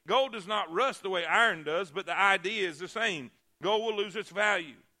 Actually, gold does not rust the way iron does, but the idea is the same. Gold will lose its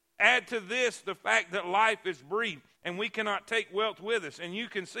value. Add to this the fact that life is brief, and we cannot take wealth with us, and you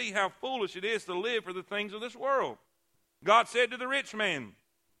can see how foolish it is to live for the things of this world. God said to the rich man,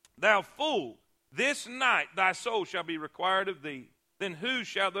 thou fool, this night thy soul shall be required of thee. Then whose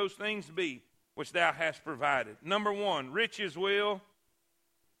shall those things be which thou hast provided? Number one, riches will,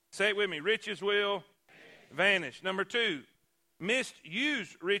 say it with me, riches will vanish. Number two,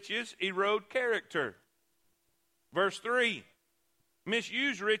 misused riches erode character. Verse 3,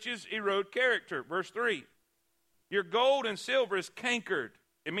 misused riches erode character. Verse 3, your gold and silver is cankered.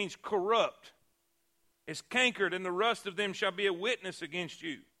 It means corrupt. It's cankered, and the rust of them shall be a witness against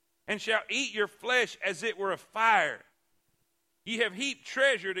you, and shall eat your flesh as it were a fire. Ye have heaped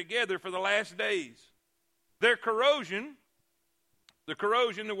treasure together for the last days. Their corrosion,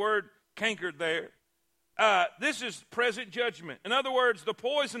 the word cankered there, this is present judgment. In other words, the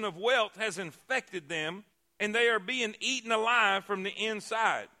poison of wealth has infected them, and they are being eaten alive from the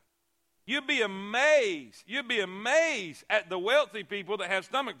inside. You'd be amazed at the wealthy people that have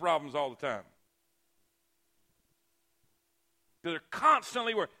stomach problems all the time. They're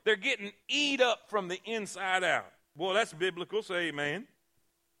constantly working. They're getting eat up from the inside out. Boy, that's biblical. Say amen.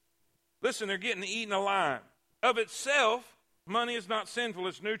 Listen, they're getting eaten alive. Of itself, money is not sinful.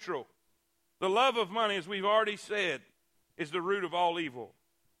 It's neutral. The love of money, as we've already said, is the root of all evil.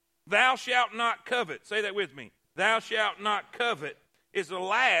 Thou shalt not covet. Say that with me. Thou shalt not covet is the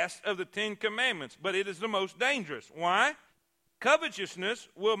last of the 10 commandments, but it is the most dangerous. Why? Covetousness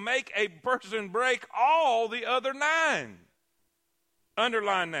will make a person break all the other 9.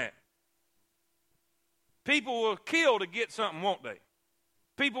 Underline that. People will kill to get something, won't they?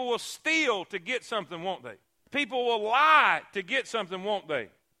 People will steal to get something, won't they? People will lie to get something, won't they?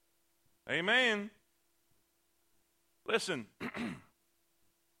 Amen. Listen,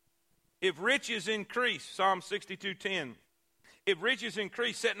 if riches increase, Psalm 62:10, if riches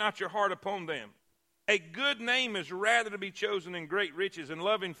increase, set not your heart upon them. A good name is rather to be chosen than great riches, and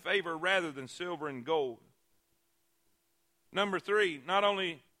loving favor rather than silver and gold. Number 3, not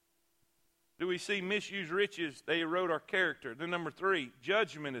only do we see misused riches, they erode our character. Then number 3,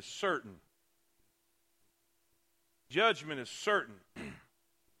 judgment is certain. Judgment is certain.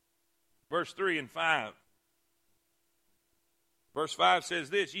 Verse 3 and 5. Verse 5 says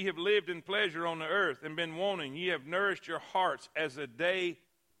this, ye have lived in pleasure on the earth and been wanting. Ye have nourished your hearts as the day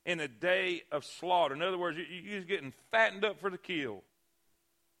in a day of slaughter. In other words, you're just getting fattened up for the kill.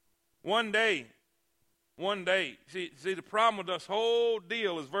 One day. See, the problem with this whole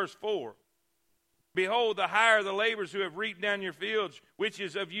deal is verse 4. Behold, the hire the laborers who have reaped down your fields, which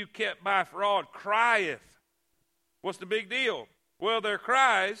is of you kept by fraud, crieth. What's the big deal? Well, their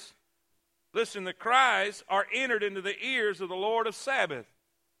cries, listen, the cries are entered into the ears of the Lord of Sabaoth.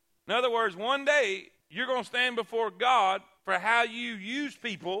 In other words, one day you're going to stand before God for how you use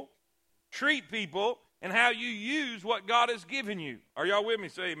people, treat people, and how you use what God has given you. Are y'all with me?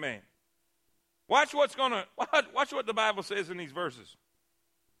 Say amen. Watch what the Bible says in these verses.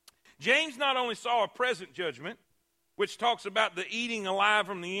 James not only saw a present judgment, which talks about the eating alive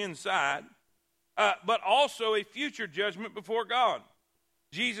from the inside, but also a future judgment before God.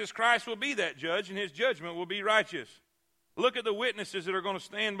 Jesus Christ will be that judge, and his judgment will be righteous. Look at the witnesses that are going to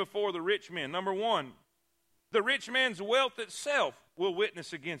stand before the rich men. Number one, the rich man's wealth itself will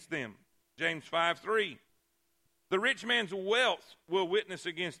witness against them. James 5:3. The rich man's wealth will witness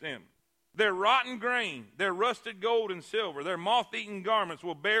against them. Their rotten grain, their rusted gold and silver, their moth-eaten garments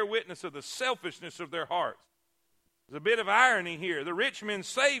will bear witness of the selfishness of their hearts. There's a bit of irony here. The rich men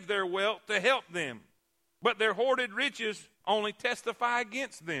saved their wealth to help them, but their hoarded riches only testify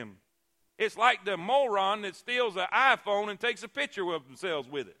against them. It's like the moron that steals an iPhone and takes a picture of themselves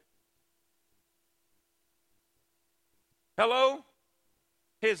with it. Hello?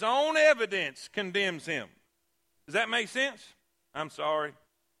 His own evidence condemns him. Does that make sense? I'm sorry.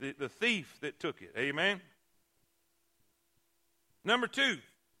 The thief that took it. Amen? Number two,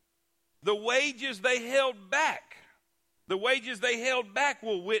 the wages they held back. The wages they held back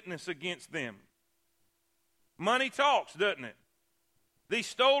will witness against them. Money talks, doesn't it? These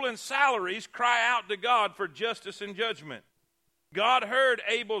stolen salaries cry out to God for justice and judgment. God heard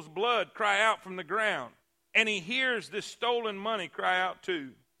Abel's blood cry out from the ground, and he hears this stolen money cry out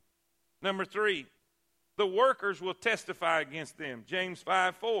too. Number three, the workers will testify against them. James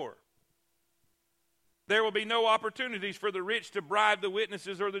 5:4. There will be no opportunities for the rich to bribe the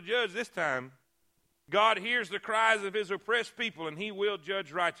witnesses or the judge this time. God hears the cries of his oppressed people, and he will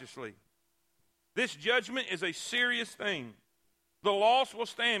judge righteously. This judgment is a serious thing. The lost will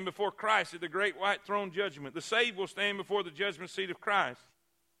stand before Christ at the great white throne judgment. The saved will stand before the judgment seat of Christ.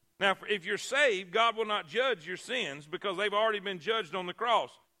 Now, if you're saved, God will not judge your sins because they've already been judged on the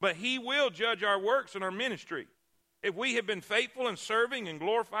cross. But he will judge our works and our ministry. If we have been faithful in serving and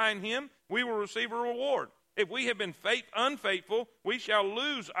glorifying him, we will receive a reward. If we have been unfaithful, we shall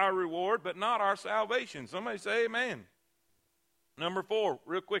lose our reward, but not our salvation. Somebody say amen. Number 4,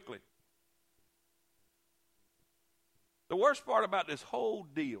 real quickly. The worst part about this whole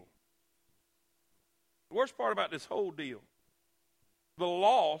deal, the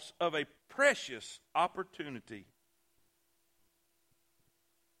loss of a precious opportunity.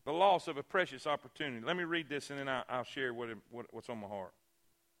 The loss of a precious opportunity. Let me read this and then I'll share what's on my heart.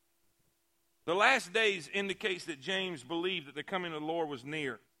 The last days indicates that James believed that the coming of the Lord was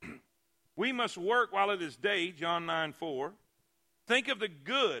near. We must work while it is day, John 9:4. Think of the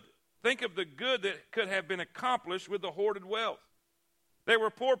good that could have been accomplished with the hoarded wealth. There were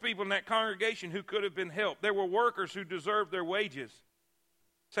poor people in that congregation who could have been helped. There were workers who deserved their wages.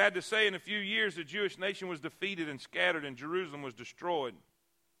 Sad to say, in a few years, the Jewish nation was defeated and scattered, and Jerusalem was destroyed.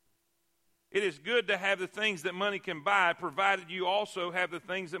 It is good to have the things that money can buy, provided you also have the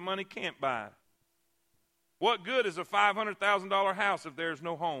things that money can't buy. What good is a $500,000 house if there is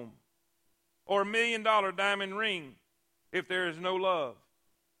no home? Or $1 million diamond ring if there is no love?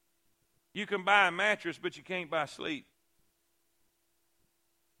 You can buy a mattress, but you can't buy sleep.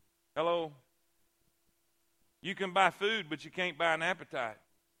 Hello? You can buy food, but you can't buy an appetite.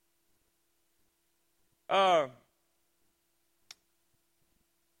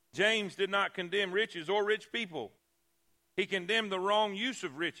 James did not condemn riches or rich people. He condemned the wrong use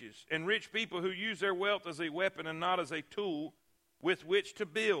of riches and rich people who use their wealth as a weapon and not as a tool with which to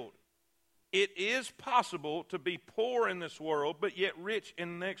build. It is possible to be poor in this world, but yet rich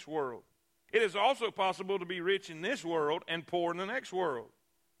in the next world. It is also possible to be rich in this world and poor in the next world.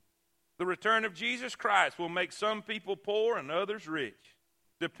 The return of Jesus Christ will make some people poor and others rich,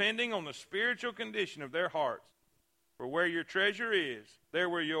 depending on the spiritual condition of their hearts. For where your treasure is, there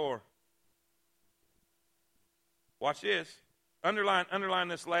will your... Watch this. Underline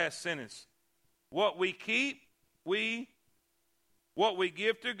this last sentence. What we keep, what we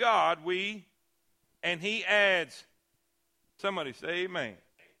give to God, and he adds. Somebody say amen.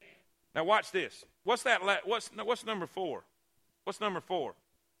 Now watch this. What's number 4? What's number 4?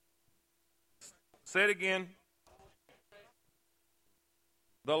 Say it again.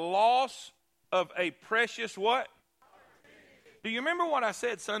 The loss of a precious what? Do you remember what I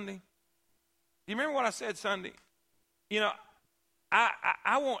said Sunday? Do you remember what I said Sunday? You know,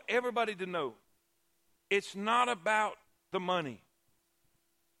 I want everybody to know it's not about the money.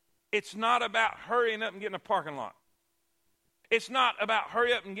 It's not about hurrying up and getting a parking lot. It's not about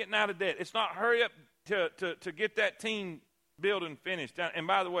hurry up and getting out of debt. It's not hurry up to get that team building finished. And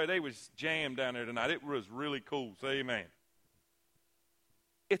by the way, they was jammed down there tonight. It was really cool. Say amen.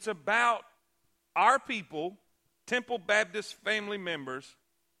 It's about our people, Temple Baptist family members,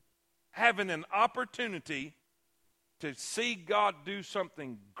 having an opportunity to see God do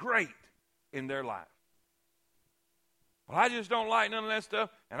something great in their life. Well, I just don't like none of that stuff,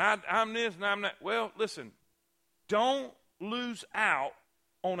 and I'm this and I'm that. Well, listen, don't lose out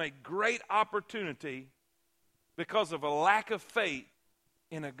on a great opportunity because of a lack of faith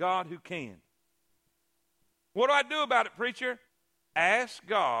in a God who can. What do I do about it, preacher? Ask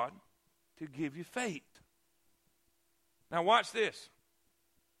God to give you faith. Now watch this.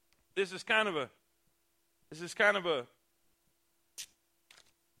 This is kind of a,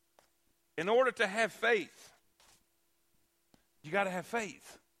 in order to have faith, you got to have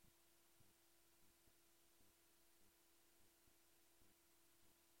faith.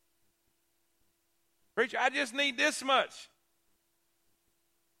 Preacher, I just need this much.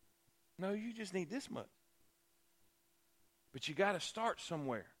 No, you just need this much. But you got to start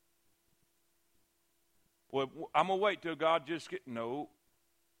somewhere. Well, I'm going to wait till God just get, no.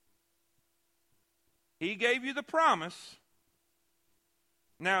 He gave you the promise.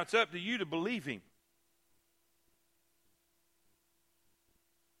 Now it's up to you to believe him.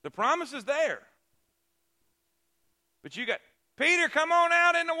 The promise is there. But you got, Peter, come on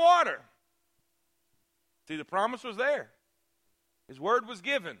out in the water. See, the promise was there. His word was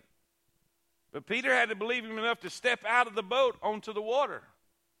given. But Peter had to believe him enough to step out of the boat onto the water.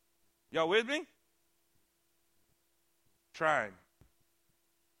 Y'all with me? Try him.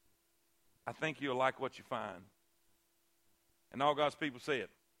 I think you'll like what you find. And all God's people said,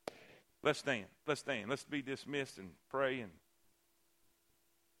 let's stand. Let's stand. Let's be dismissed and pray. And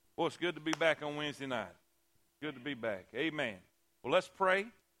boy, it's good to be back on Wednesday night. Good to be back. Amen. Well, let's pray.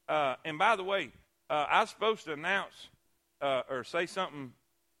 And by the way, I was supposed to announce or say something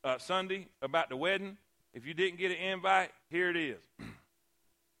Sunday about the wedding. If you didn't get an invite, here it is.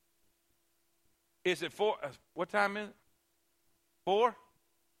 It's at 4. What time is it? 4?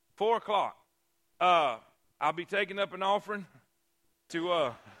 4 o'clock. I'll be taking up an offering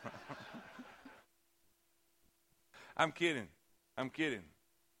to. I'm kidding.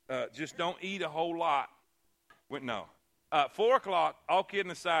 Just don't eat a whole lot. No. 4 o'clock, all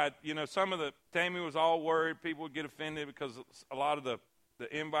kidding aside, you know, Tammy was all worried people would get offended because a lot of the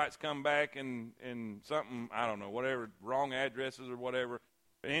invites come back and something, I don't know, whatever, wrong addresses or whatever.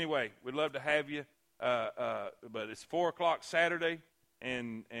 But anyway, we'd love to have you. But it's 4 o'clock Saturday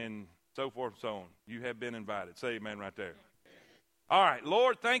and so forth and so on. You have been invited. Say amen right there. All right,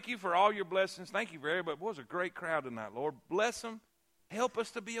 Lord, thank you for all your blessings. Thank you for everybody. It was a great crowd tonight, Lord. Bless them. Help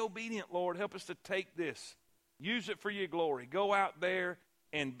us to be obedient, Lord. Help us to take this. Use it for your glory. Go out there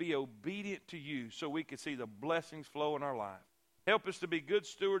and be obedient to you so we can see the blessings flow in our life. Help us to be good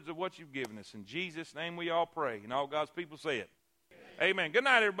stewards of what you've given us. In Jesus' name we all pray. And all God's people say it. Amen. Good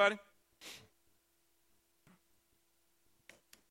night, everybody.